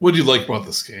do you like about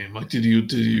this game? Like, did you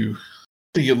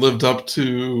think it lived up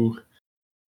to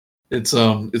its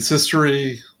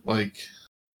history? Like,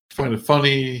 find it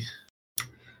funny?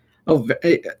 Oh,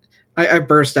 I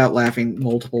burst out laughing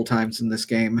multiple times in this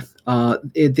game.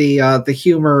 The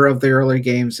humor of the early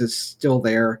games is still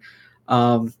there.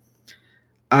 I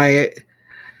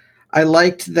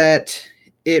liked that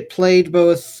it played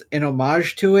both an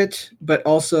homage to it, but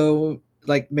also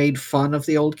like made fun of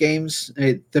the old games.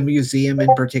 The museum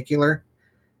in particular,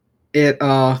 it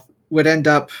would end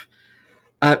up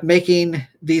making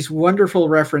these wonderful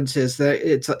references that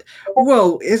it's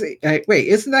whoa,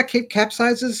 isn't that Cape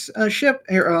Capsize's ship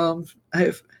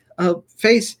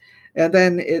face? And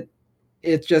then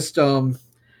it just you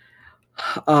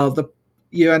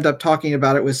end up talking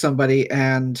about it with somebody,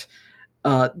 and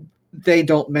they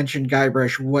don't mention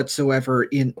Guybrush whatsoever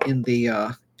in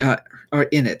the or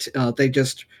in it. They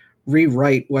just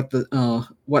rewrite what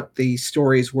the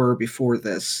stories were before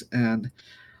this, and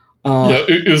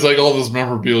it was like all this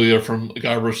memorabilia from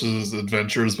Guybrush's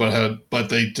adventures, but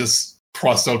they just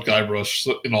crossed out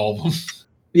Guybrush in all of them.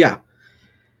 Yeah,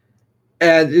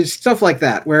 and it's stuff like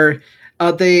that where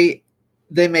they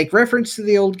they make reference to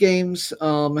the old games.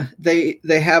 They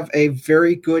have a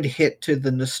very good hit to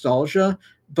the nostalgia,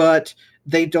 but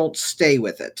they don't stay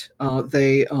with it.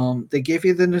 They give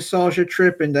you the nostalgia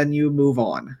trip and then you move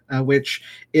on, which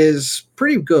is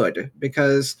pretty good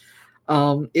because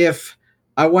if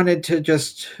I wanted to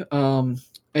just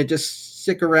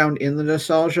stick around in the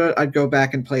nostalgia, I'd go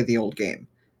back and play the old game.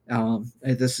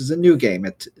 This is a new game.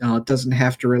 It doesn't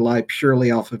have to rely purely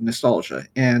off of nostalgia,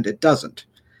 and it doesn't.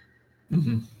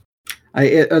 Mm-hmm.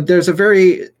 There's a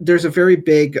very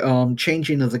big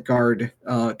changing of the guard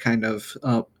kind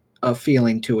of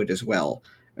feeling to it as well,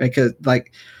 because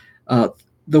like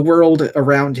the world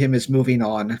around him is moving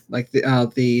on. Like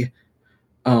the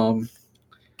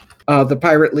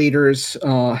pirate leaders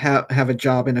have a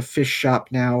job in a fish shop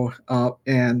now,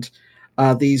 and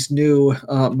these new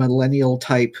millennial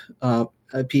type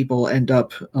people end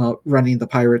up running the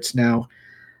pirates now.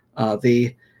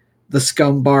 The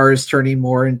scum bar is turning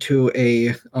more into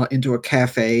a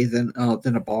cafe than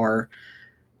a bar.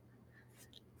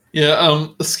 Yeah,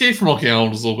 Escape from Monkey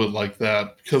Island was a little bit like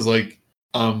that because like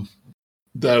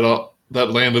that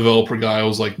land developer guy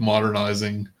was like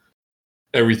modernizing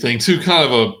everything to kind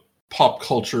of a pop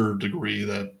culture degree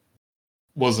that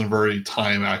wasn't very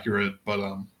time accurate, but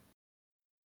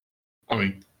I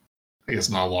mean, I guess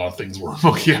not a lot of things were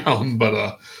Monkey Island,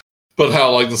 but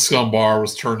how like the scum bar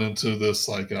was turned into this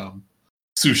like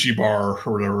sushi bar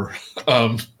or whatever.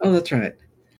 Oh, that's right.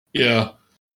 Yeah,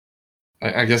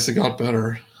 I guess it got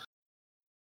better.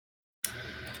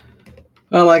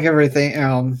 Well, like everything,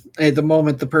 at the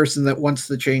moment the person that wants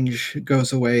the change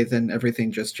goes away, then everything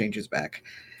just changes back.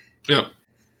 Yeah.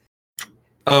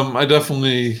 I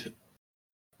definitely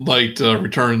liked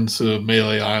Return to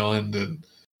Melee Island, and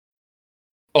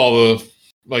all the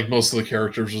like most of the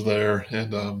characters were there,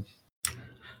 and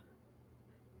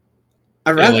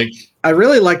I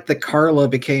really liked that Carla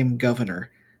became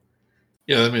governor.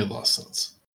 Yeah, that made a lot of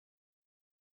sense.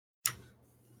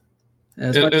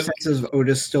 As much sense as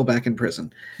Otis still back in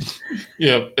prison.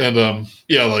 Yeah, and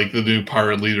yeah, like the new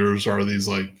pirate leaders are these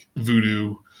like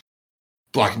voodoo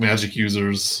black magic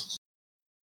users.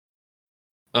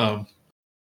 What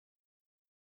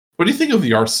do you think of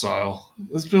the art style?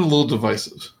 It's been a little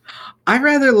divisive. I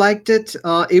rather liked it.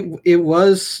 It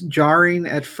was jarring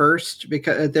at first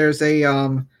because there's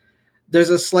a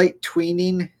slight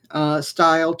tweening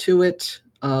style to it,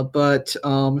 but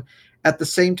at the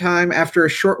same time, after a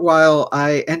short while,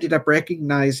 I ended up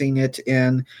recognizing it,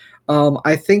 and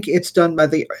I think it's done by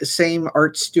the same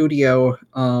art studio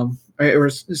or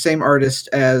same artist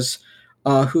as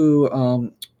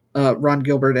who Ron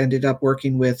Gilbert ended up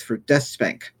working with for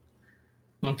Deathspank.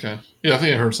 Okay. Yeah, I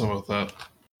think I heard some about that.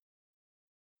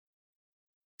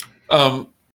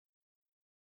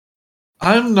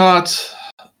 I'm not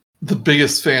the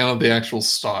biggest fan of the actual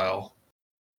style.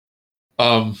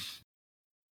 But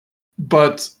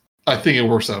I think it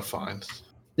works out fine.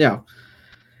 Yeah.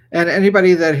 And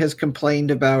anybody that has complained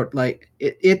about like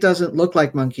it doesn't look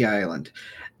like Monkey Island,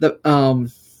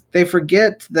 they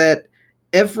forget that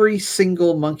every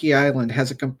single Monkey Island has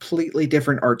a completely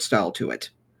different art style to it.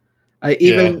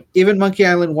 Even Monkey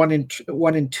Island 1 and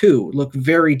 2 look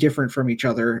very different from each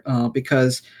other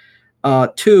because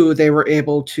 2 they were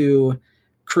able to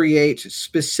create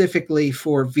specifically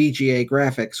for VGA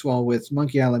graphics, while with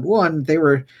Monkey Island 1 they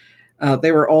were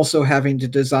also having to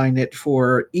design it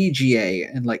for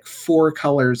EGA and like 4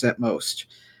 colors at most.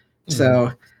 Mm-hmm.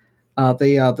 So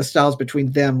the styles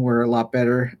between them were a lot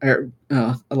better,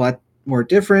 a lot more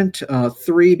different.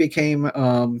 3 became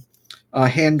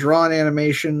hand-drawn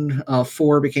animation.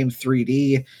 4 became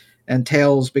 3D, and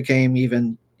Tails became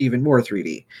even more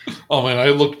 3D. Oh man, I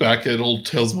looked back at old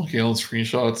Tails Monkey Island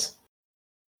screenshots.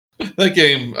 That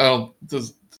game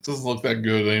doesn't look that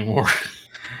good anymore.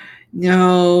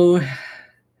 No.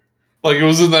 Like, it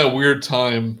was in that weird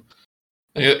time.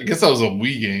 I guess that was a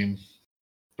Wii game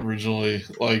originally.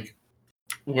 Like,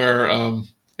 where I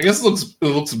guess it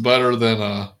looks better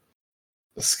than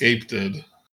Escape did,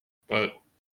 but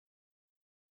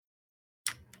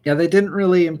yeah, they didn't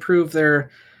really improve their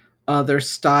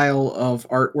style of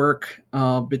artwork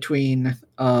between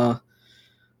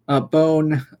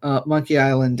Bone, Monkey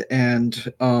Island, and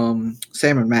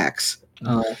Sam and Max.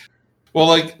 Well,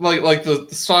 like the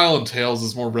style in Tails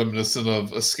is more reminiscent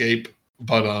of Escape,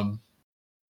 but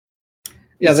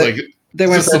yeah, they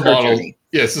went for the model.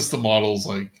 Yeah, it's just the models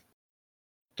like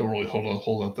don't really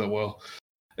hold up that well.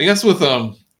 I guess with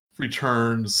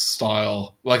Return's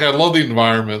style, like I love the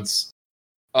environments.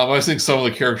 I think some of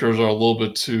the characters are a little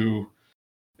bit too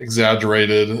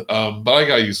exaggerated, but I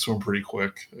got used to them pretty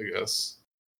quick, I guess.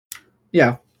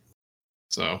 Yeah.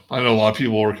 So I know a lot of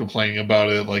people were complaining about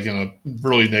it like in a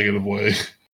really negative way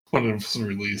when it was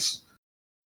released.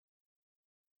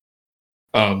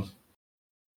 I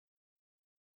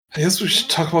guess we should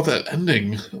talk about that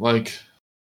ending. Like,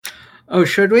 oh,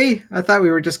 should we? I thought we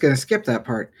were just going to skip that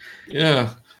part.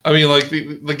 yeah, I mean, like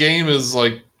the game is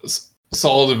like a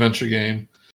solid adventure game,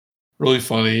 really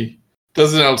funny.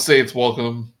 Doesn't outstay its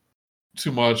welcome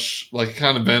too much. Like it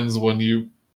kind of ends when you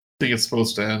think it's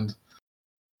supposed to end.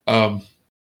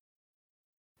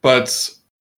 But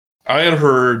I had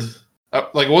heard,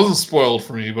 like, it wasn't spoiled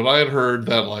for me, but I had heard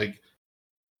that like,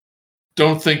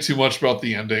 don't think too much about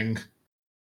the ending.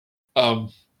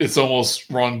 It's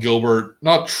almost Ron Gilbert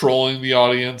not trolling the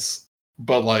audience,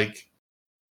 but like,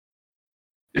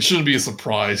 it shouldn't be a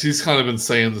surprise. He's kind of been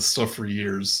saying this stuff for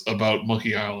years about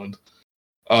Monkey Island.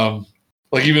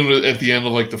 Like even at the end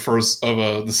of like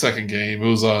the second game, it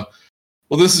was well,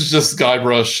 this is just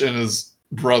Guybrush and his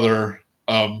brother,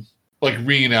 like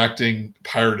reenacting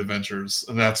pirate adventures,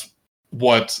 and that's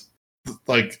what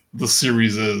like the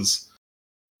series is.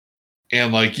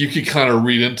 And like you could kind of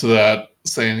read into that,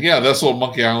 saying, yeah, that's what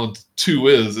Monkey Island 2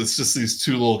 is. It's just these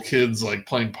two little kids like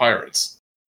playing pirates.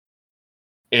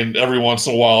 And every once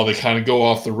in a while they kind of go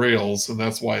off the rails, and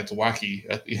that's why it's wacky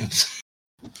at the end.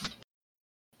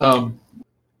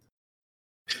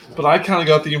 But I kind of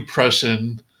got the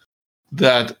impression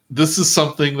that this is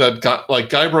something that got like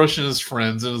Guybrush and his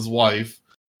friends and his wife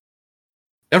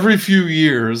every few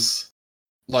years,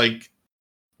 like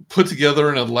put together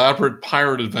an elaborate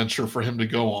pirate adventure for him to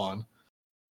go on.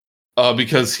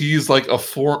 Because he's like a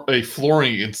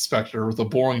flooring inspector with a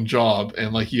boring job,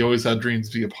 and like he always had dreams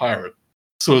to be a pirate.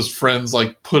 So his friends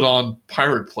like put on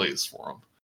pirate plays for him.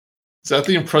 Is that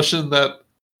the impression that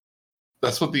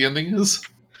that's what the ending is?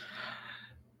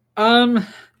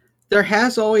 There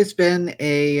has always been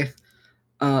a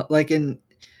like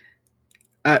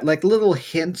little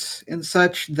hints and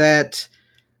such that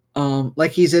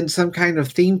like he's in some kind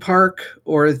of theme park,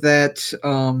 or that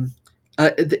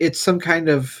it's some kind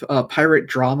of pirate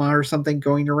drama or something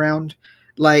going around.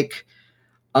 Like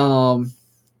even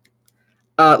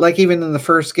in the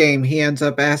first game, he ends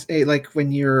up asking, like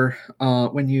when you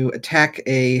attack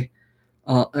a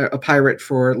pirate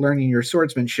for learning your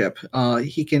swordsmanship,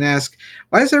 he can ask,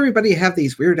 "Why does everybody have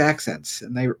these weird accents?"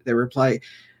 And they reply,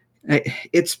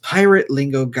 "It's pirate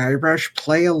lingo, Guybrush.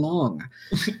 Play along."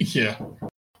 Yeah.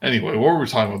 Anyway, what were we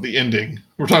talking about? The ending.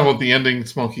 We're talking about the ending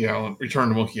to Monkey Island. Return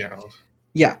to Monkey Island.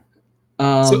 Yeah.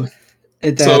 So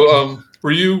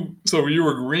were you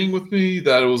agreeing with me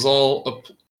that it was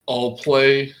all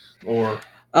play, or?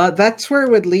 That's where it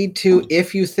would lead to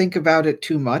if you think about it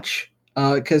too much.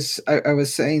 Because I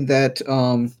was saying that,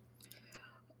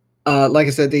 like I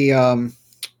said, the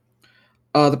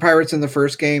pirates in the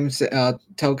first games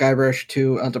tell Guybrush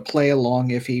to play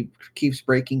along if he keeps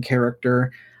breaking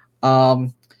character.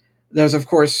 There's of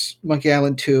course Monkey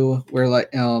Island 2, where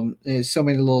like there's so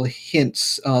many little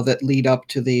hints that lead up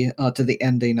to the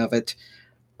ending of it.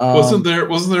 Wasn't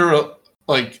there a,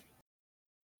 like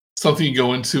something you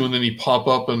go into and then you pop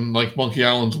up in like Monkey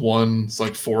Island 1's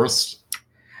like forest?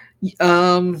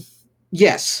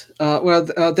 Yes.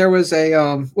 There was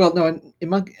a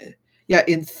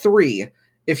in 3,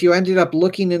 if you ended up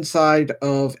looking inside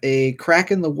of a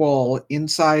crack in the wall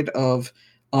inside of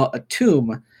a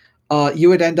tomb, you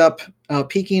would end up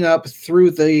peeking up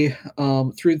through the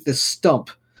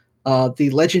stump, the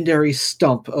legendary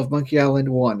stump of Monkey Island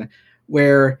 1,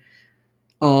 where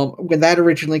when that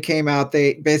originally came out,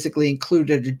 they basically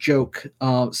included a joke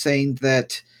saying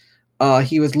that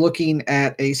he was looking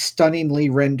at a stunningly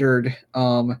rendered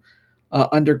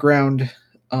underground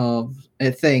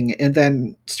thing, and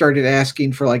then started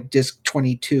asking for like disc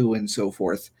 22 and so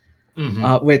forth,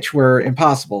 which were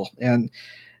impossible. And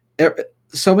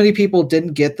so many people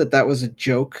didn't get that was a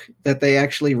joke that they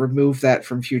actually removed that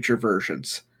from future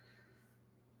versions.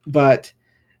 But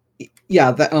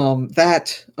yeah, though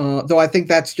I think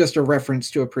that's just a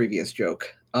reference to a previous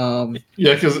joke. Yeah,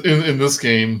 because in this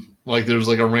game, like there's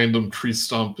like a random tree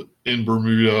stump in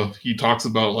Bermuda. He talks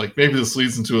about like maybe this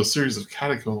leads into a series of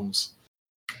catacombs.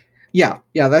 Yeah,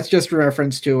 that's just a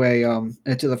reference to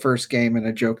to the first game, and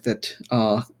a joke that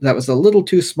was a little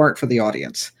too smart for the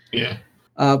audience. Yeah.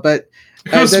 But I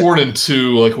could have sworn in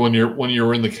 2, like when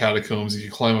you're in the catacombs,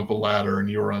 you climb up a ladder and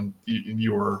you were in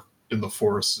the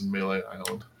forest in Melee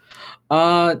Island.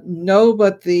 No,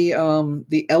 but the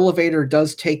elevator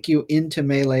does take you into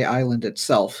Melee Island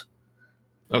itself.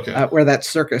 Okay. Where that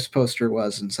circus poster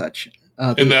was and such.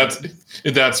 And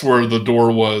that's where the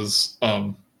door was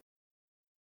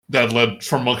that led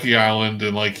from Monkey Island,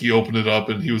 and like he opened it up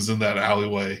and he was in that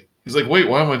alleyway. He's like, wait,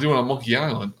 why am I doing a Monkey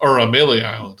Island or a Melee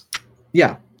Island?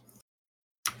 Yeah.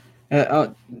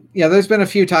 Yeah, there's been a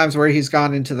few times where he's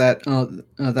gone into that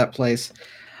place.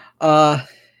 Yeah,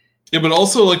 but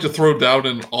also like to throw down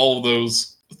in all of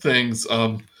those things.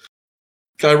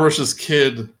 Guybrush's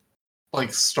kid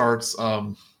like starts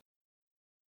talking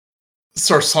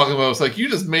about, it's like, you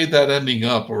just made that ending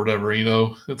up or whatever, you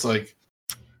know? It's like,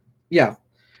 yeah.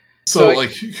 So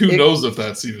like, who knows if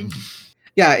that's even...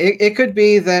 Yeah, it could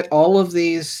be that all of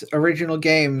these original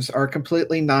games are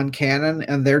completely non-canon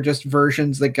and they're just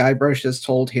versions that Guybrush has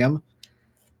told him.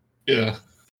 Yeah.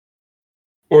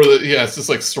 Or that, yeah, it's just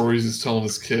like stories he's telling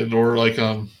his kid, or like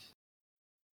I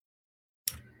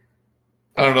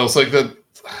don't know, it's like that,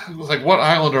 like what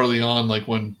island are they on, like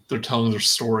when they're telling their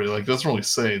story? Like, it doesn't really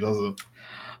say, does it?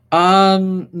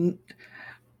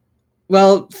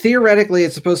 Well, theoretically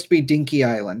it's supposed to be Dinky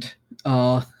Island.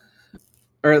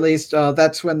 Or at least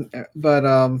that's when, but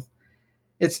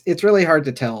it's really hard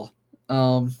to tell.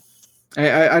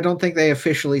 I don't think they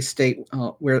officially state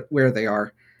where they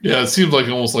are. Yeah, it seems like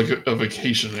almost like a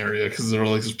vacation area, because there are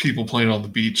like there's people playing on the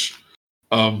beach.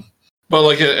 But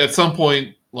like at some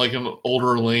point, like an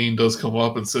older Elaine does come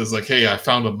up and says like, "Hey, I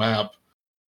found a map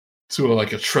to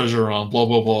like a treasure on blah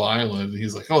blah blah island." And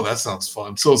he's like, "Oh, that sounds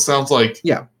fun." So it sounds like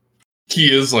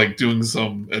he is like doing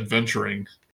some adventuring.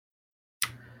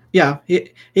 Yeah,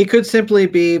 he could simply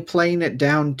be playing it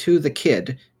down to the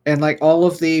kid, and like all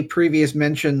of the previous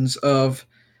mentions of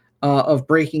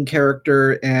breaking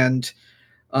character and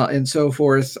so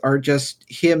forth are just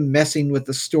him messing with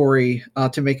the story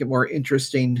to make it more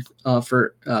interesting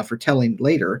for telling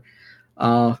later.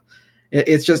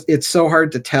 It's so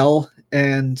hard to tell,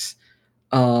 and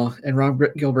Ron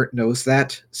Gilbert knows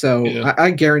that. So yeah.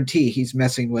 I guarantee he's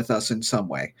messing with us in some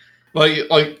way.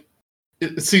 Like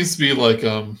it seems to be like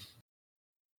at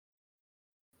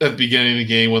the beginning of the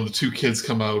game when the two kids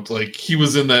come out, like he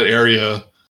was in that area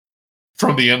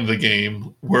from the end of the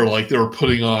game where like they were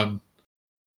putting on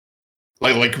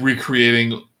like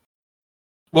recreating,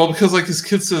 well, because like his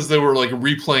kid says they were like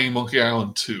replaying Monkey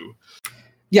Island 2.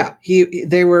 Yeah,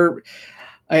 they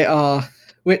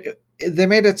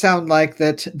made it sound like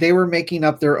that they were making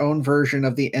up their own version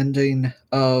of the ending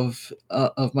of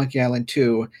Monkey Island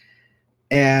 2,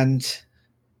 and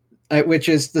which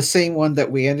is the same one that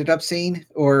we ended up seeing,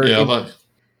 or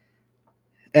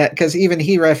because even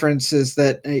he references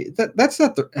that that's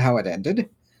not how it ended.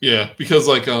 Yeah, because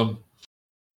like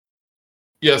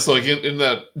yeah, so like in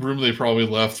that room they probably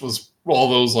left was all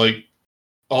those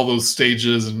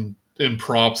stages and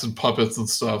props and puppets and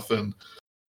stuff, and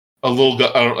a little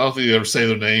guy, I don't think they ever say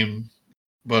their name,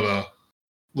 but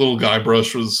little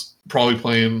Guybrush was probably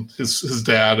playing his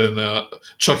dad, and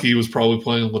Chucky was probably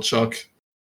playing LeChuck.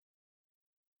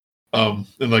 And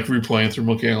like replaying through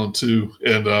Monkey Island 2,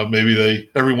 and maybe they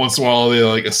every once in a while they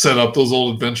like set up those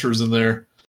old adventures in there,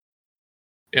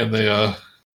 and they have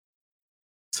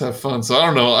fun. So I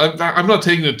don't know. I'm not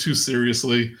taking it too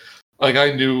seriously. Like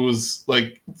I knew it was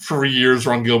like for years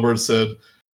Ron Gilbert said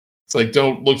it's like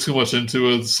don't look too much into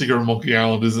it. The Secret of Monkey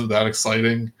Island isn't that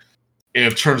exciting, and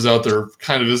it turns out there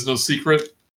kind of is no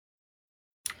secret.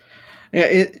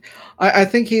 Yeah, I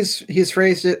think he's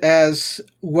phrased it as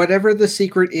whatever the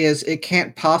secret is, it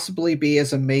can't possibly be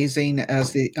as amazing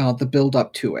as the build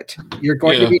up to it. You're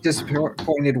going to be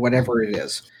disappointed whatever it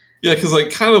is. Yeah, because like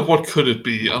kind of what could it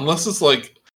be? Unless it's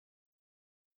like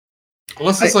a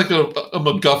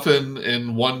MacGuffin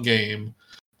in one game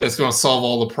that's going to solve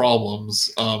all the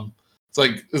problems. It's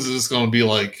like, is it just going to be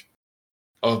like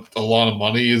a lot of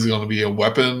money? Is it going to be a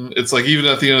weapon? It's like even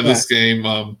at the end of this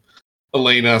game,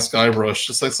 Elaine asked Guybrush,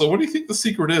 just like, so what do you think the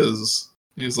secret is?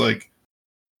 And he's like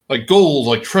gold,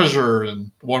 like treasure, and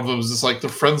one of them is just like the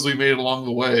friends we made along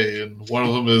the way, and one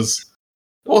of them is,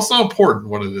 well, it's not important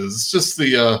what it is. It's just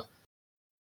the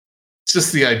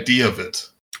idea of it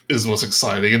is what's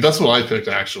exciting, and that's what I picked.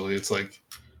 Actually, it's like,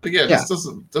 again, it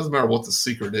doesn't matter what the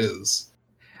secret is.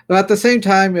 But at the same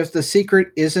time, if the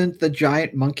secret isn't the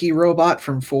giant monkey robot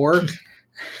from 4.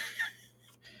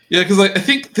 Yeah, because I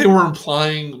think they were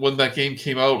implying when that game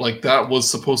came out, like that was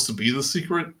supposed to be the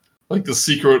secret. Like the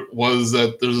secret was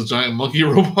that there's a giant monkey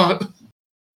robot.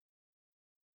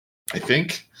 I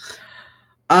think.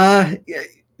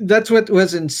 That's what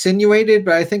was insinuated,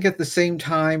 but I think at the same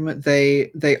time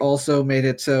they also made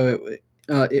it so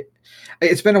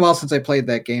it's been a while since I played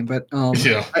that game, but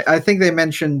I think they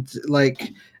mentioned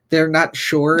like they're not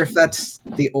sure if that's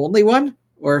the only one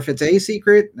or if it's a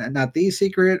secret, not the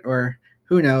secret, or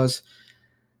who knows?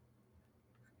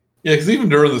 Yeah, because even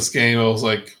during this game, I was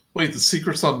like, wait, the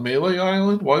secret's on Melee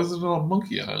Island? Why is it on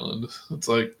Monkey Island? It's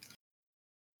like,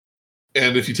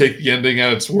 And if you take the ending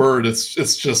at its word, it's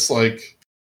just like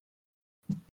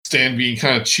Stan being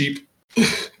kind of cheap.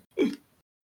 It's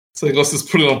like, let's just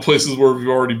put it on places where we've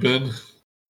already been.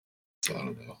 So I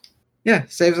don't know. Yeah,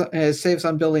 saves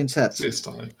on building sets. Saves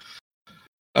time.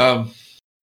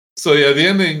 So yeah, the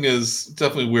ending is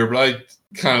definitely weird, but I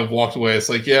kind of walked away. It's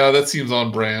like, yeah, that seems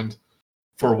on brand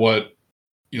for what,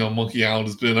 Monkey Island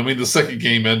has been. I mean, the second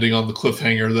game ending on the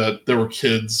cliffhanger that there were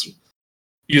kids.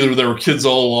 Either there were kids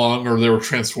all along or they were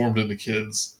transformed into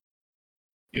kids.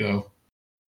 Didn't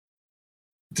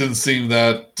seem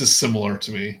that dissimilar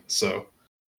to me. So,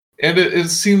 and it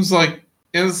seems like,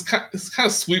 and it's kind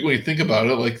of sweet when you think about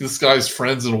it. Like, this guy's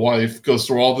friends and wife goes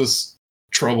through all this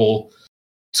trouble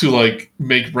to like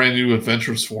make brand new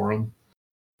adventures for him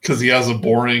because he has a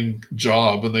boring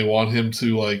job and they want him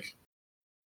to like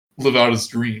live out his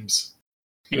dreams.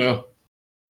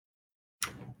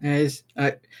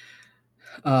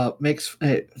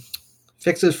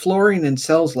 Fixes flooring and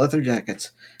sells leather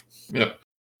jackets. Yeah.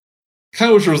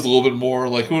 Kind of wish there was a little bit more.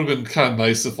 Like, it would have been kind of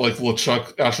nice if like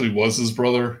LeChuck actually was his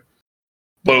brother,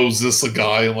 but it was this a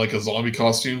guy in like a zombie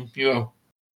costume,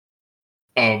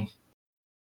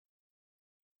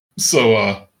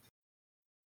 So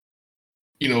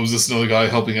was this another guy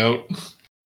helping out?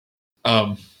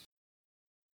 And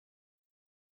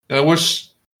I wish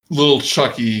little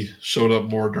Chucky showed up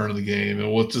more during the game,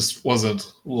 and what just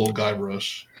wasn't little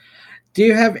Guybrush. Do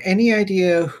you have any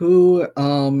idea who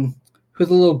the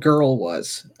little girl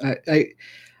was?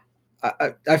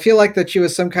 I feel like that she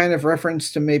was some kind of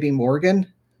reference to maybe Morgan,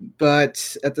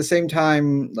 but at the same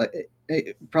time,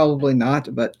 probably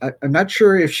not. But I'm not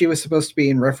sure if she was supposed to be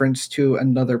in reference to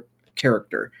another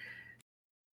character.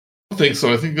 I don't think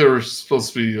so. I think they were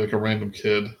supposed to be like a random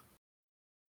kid.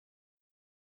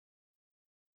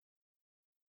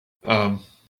 Yeah,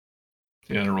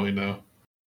 I don't really know.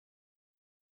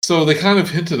 So they kind of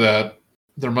hinted at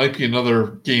there might be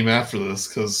another game after this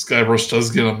because Guybrush does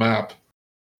get a map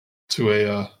to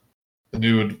a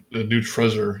new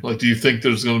treasure. Like, do you think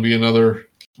there's going to be another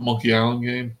Monkey Island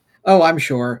game? Oh, I'm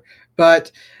sure,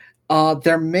 but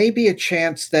there may be a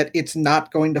chance that it's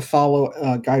not going to follow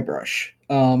Guybrush.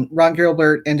 Ron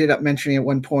Gilbert ended up mentioning at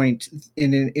one point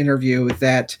in an interview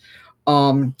that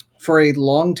for a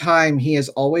long time he has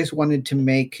always wanted to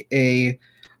make a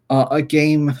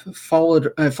game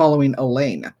following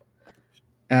Elaine.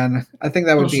 And I think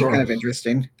that would be kind of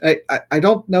interesting. I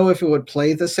don't know if it would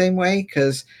play the same way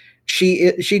because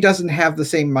she doesn't have the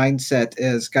same mindset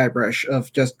as Guybrush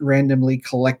of just randomly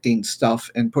collecting stuff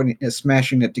and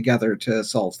smashing it together to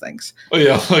solve things. Oh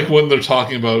yeah, like when they're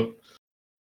talking about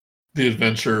the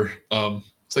adventure,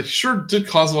 it's like, you sure did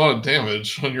cause a lot of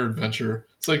damage on your adventure.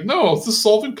 It's like, no, it's just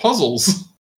solving puzzles.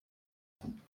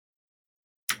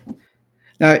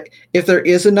 Now, if there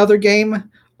is another game,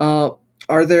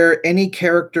 are there any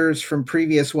characters from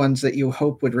previous ones that you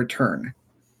hope would return?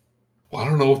 Well, I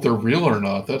don't know if they're real or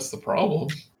not. That's the problem.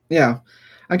 Yeah.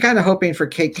 I'm kind of hoping for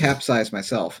Kate Capsize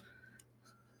myself.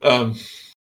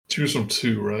 Choose from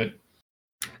 2, right?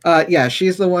 Yeah,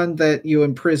 she's the one that you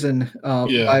imprison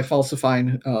by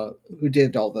falsifying who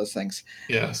did all those things.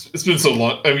 Yeah, it's been so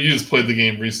long. I mean, you just played the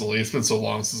game recently. It's been so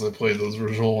long since I played those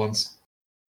original ones.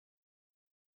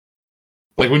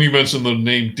 Like, when you mentioned the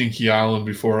name Dinky Island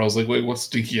before, I was like, wait, what's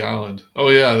Dinky Island? Oh,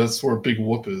 yeah, that's where Big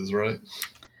Whoop is, right?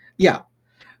 Yeah.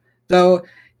 Though,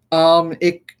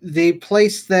 the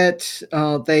place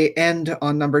that they end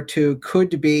on number 2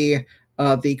 could be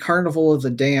the Carnival of the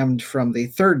Damned from the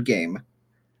third game.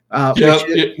 Which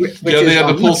is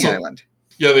on Monkey Island.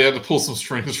 Yeah, they had to pull some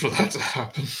strings for that to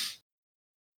happen.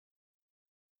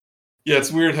 Yeah,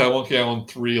 it's weird how Monkey Island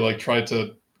 3 tried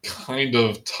to kind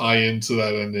of tie into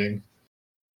that ending.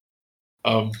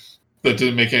 That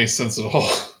didn't make any sense at all.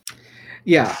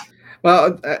 Yeah.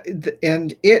 Well,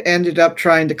 and it ended up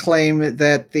trying to claim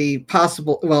that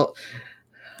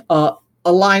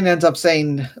a line ends up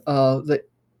saying that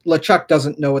LeChuck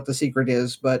doesn't know what the secret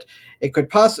is, but it could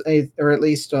possibly, or at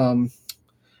least the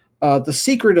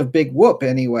secret of Big Whoop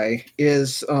anyway,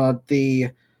 is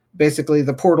basically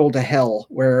the portal to hell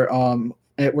where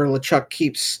LeChuck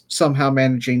keeps somehow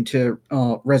managing to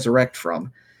resurrect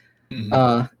from.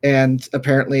 Mm-hmm. And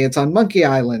apparently it's on Monkey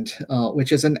Island,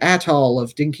 which is an atoll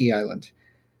of Dinky Island.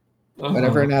 Uh-huh.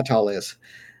 Whatever an atoll is.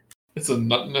 It's a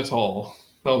Nuttin atoll.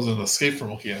 That was an Escape from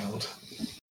Monkey Island.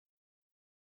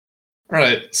 All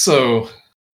right, so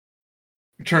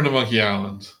Return to Monkey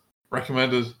Island.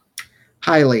 Recommended?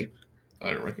 Highly.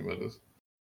 I recommend it.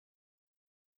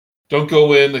 Don't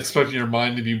go in expecting your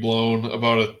mind to be blown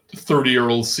about a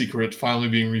 30-year-old secret finally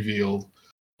being revealed.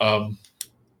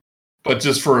 But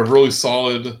just for a really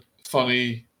solid,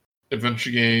 funny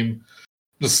adventure game,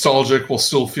 nostalgic while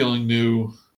still feeling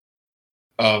new.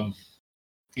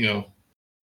 You know,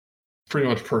 pretty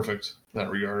much perfect in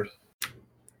that regard.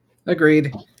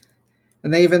 Agreed.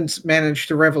 And they even managed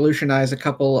to revolutionize a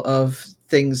couple of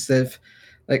things that,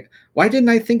 like, why didn't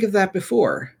I think of that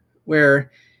before?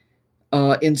 Where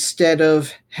instead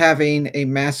of having a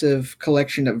massive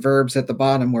collection of verbs at the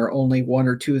bottom where only one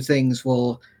or two things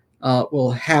will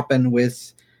happen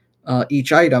with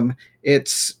each item,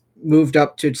 it's moved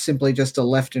up to simply just a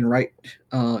left and right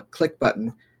click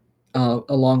button,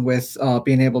 along with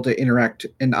being able to interact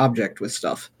an object with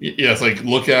stuff. Yeah, it's like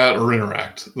look at or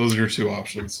interact. Those are your two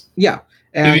options. Yeah.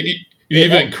 And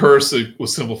even curse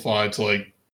was simplified to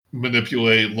like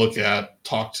manipulate, look at,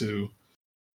 talk to.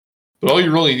 But all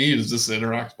you really need is this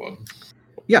interact button.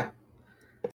 Yeah.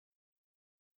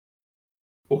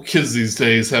 Well, kids these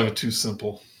days have it too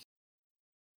simple.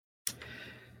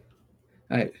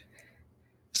 I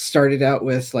started out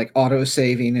with like auto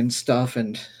saving and stuff,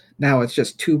 and now it's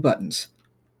just 2 buttons.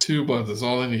 2 buttons, that's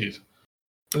all they need.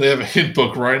 And they have a hint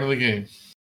book right in the game.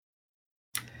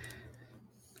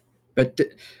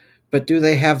 But do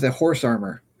they have the horse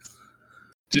armor?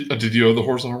 Did you have the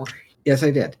horse armor? Yes,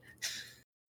 I did.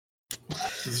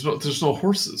 There's no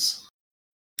horses.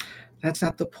 That's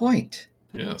not the point.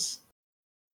 Yes.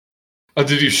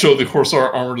 Did you show the horse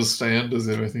armor to Stan? Does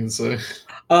he have anything to say?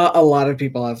 A lot of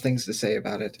people have things to say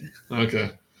about it.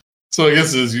 Okay. So I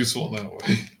guess it is useful in that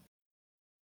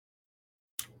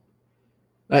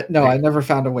way. No, I never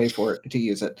found a way for it to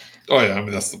use it. Oh yeah, I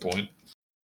mean that's the point.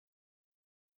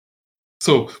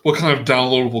 So, what kind of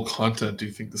downloadable content do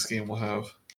you think this game will have?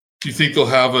 Do you think they'll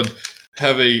have a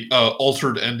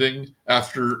altered ending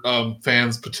after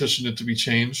fans petition it to be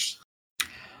changed?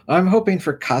 I'm hoping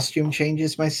for costume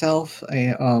changes myself.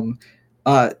 I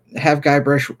have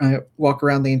Guybrush walk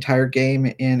around the entire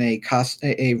game in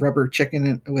a rubber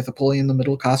chicken with a pulley in the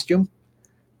middle costume.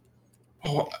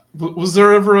 Oh, was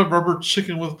there ever a rubber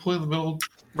chicken with a pulley in the middle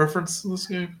reference in this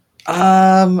game?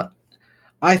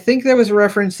 I think there was a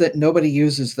reference that nobody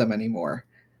uses them anymore.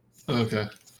 Okay.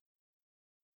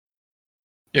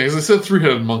 Yeah, because I said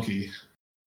 3-headed monkey.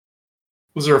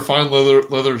 Was there a fine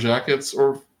leather jackets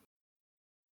or?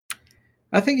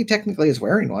 I think he technically is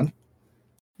wearing one.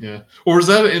 Yeah, or was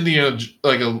that Indiana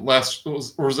or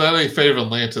was that a Fate of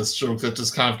Atlantis joke that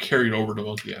just kind of carried over to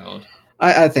Monkey Island?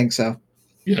 I think so.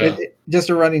 Yeah, just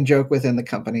a running joke within the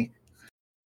company.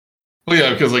 Well,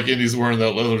 yeah, because like Indy's wearing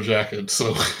that leather jacket,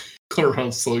 so go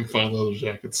around selling fine leather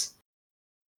jackets.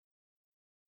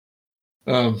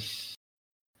 Yep.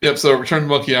 So Return to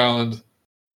Monkey Island.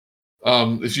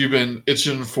 If you've been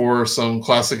itching for some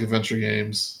classic adventure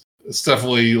games, it's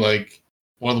definitely like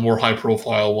one of the more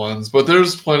high-profile ones. But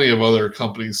there's plenty of other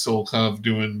companies still kind of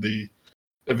doing the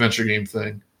adventure game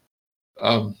thing.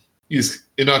 Not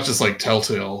just like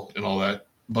Telltale and all that,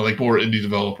 but like more indie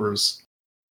developers.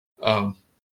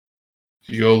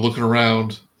 You go looking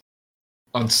around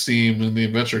on Steam in the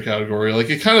adventure category, like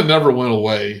it kind of never went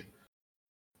away.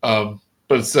 But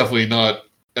it's definitely not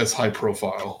as high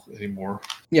profile anymore.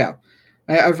 Yeah.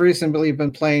 I've recently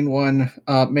been playing one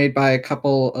made by a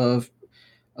couple of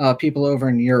people over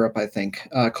in Europe, I think,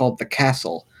 called The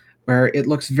Castle, where it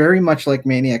looks very much like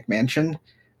Maniac Mansion,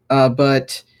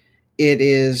 but it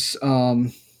is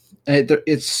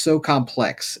it's so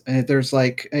complex. There's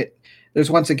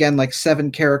once again like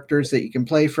 7 characters that you can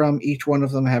play from, each one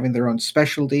of them having their own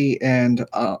specialty and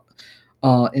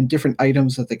different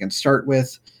items that they can start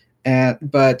with.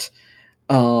 But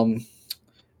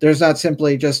there's not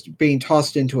simply just being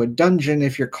tossed into a dungeon.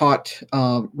 If you're caught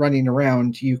running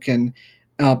around, you can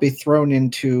be thrown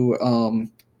into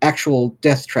actual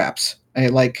death traps,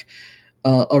 like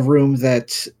a room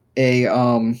that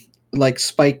like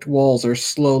spiked walls are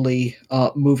slowly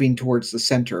moving towards the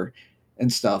center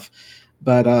and stuff.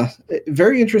 But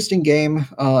very interesting game.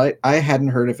 I hadn't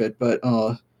heard of it, but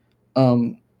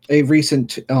a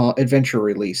recent adventure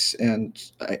release, and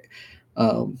I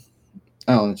don't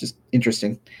know, just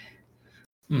interesting.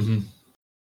 Mm-hmm.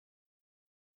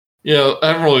 Yeah,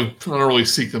 I don't really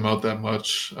seek them out that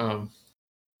much.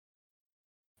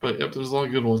 But yep, there's a lot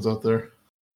of good ones out there.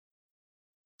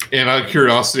 And out of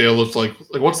curiosity, I looked like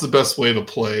what's the best way to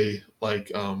play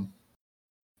like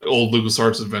old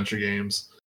LucasArts adventure games?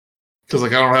 Because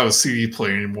like I don't have a CD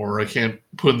player anymore. I can't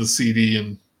put in the CD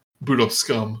and boot up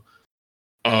Scum.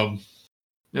 And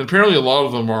apparently a lot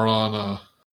of them are on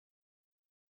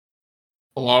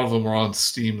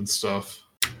Steam and stuff.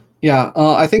 Yeah,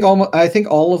 I think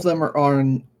all of them are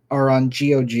on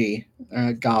GOG,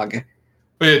 GOG.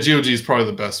 But yeah, GOG is probably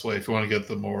the best way if you want to get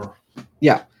the more.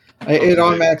 Yeah, it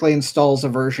automatically installs a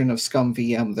version of Scum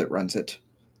VM that runs it.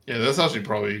 Yeah, that's actually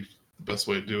probably the best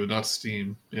way to do it, not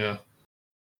Steam. Yeah.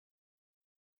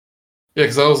 Yeah,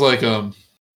 because I was like, yeah,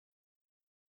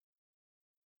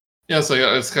 it's like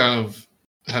it's kind of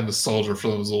had nostalgia for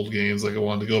those old games. Like I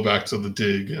wanted to go back to the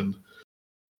Dig and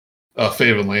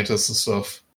Fate of Atlantis and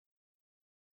stuff.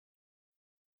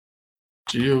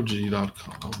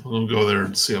 GOG.com. We'll go there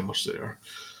and see how much they are.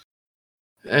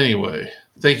 Anyway,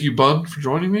 thank you, Bun, for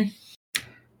joining me.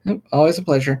 Always a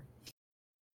pleasure.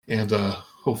 And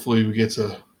hopefully we get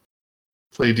to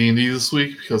play D&D this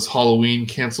week because Halloween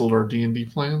canceled our D&D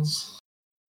plans.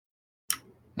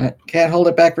 Can't hold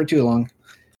it back for too long.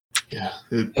 Yeah,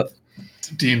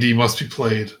 D&D must be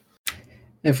played.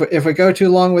 If we go too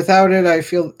long without it, I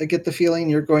get the feeling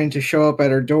you're going to show up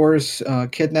at our doors,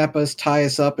 kidnap us, tie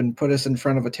us up, and put us in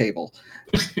front of a table.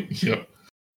 Yep.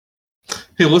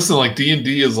 Hey, listen, like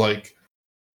D&D is like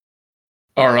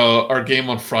our game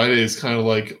on Friday is kind of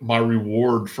like my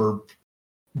reward for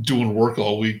doing work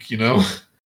all week. You know,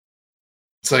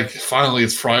 it's like finally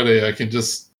it's Friday. I can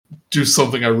just do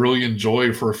something I really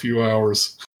enjoy for a few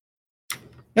hours.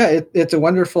 Yeah, it's a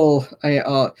wonderful.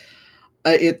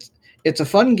 It's a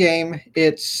fun game.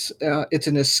 It's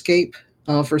an escape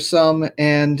for some,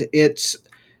 and it's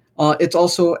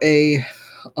also a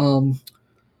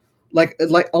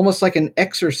like almost like an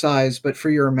exercise, but for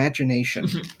your imagination.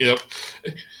 Yep.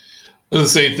 And the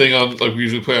same thing on like we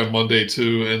usually play on Monday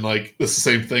too, and like it's the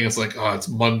same thing. It's like, oh, it's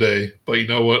Monday, but you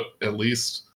know what? At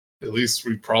least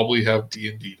we probably have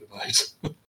D&D tonight.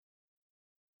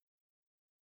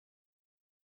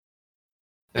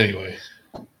 Anyway,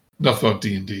 enough about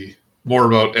D&D. More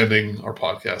about ending our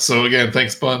podcast. So again,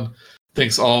 thanks, Bun.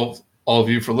 Thanks all of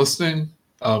you for listening.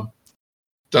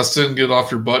 Dustin, get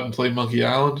off your butt and play Monkey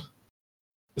Island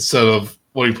instead of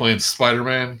what are you playing,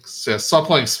 Spider-Man? Yeah, stop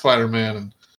playing Spider-Man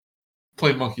and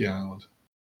play Monkey Island.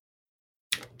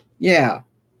 Yeah.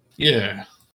 Yeah.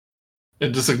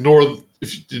 And just ignore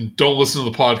if you don't listen to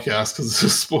the podcast because it's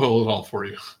just spoil it all for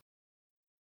you.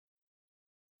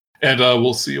 And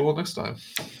we'll see you all next time.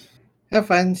 Have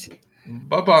fun.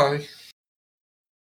 Bye-bye.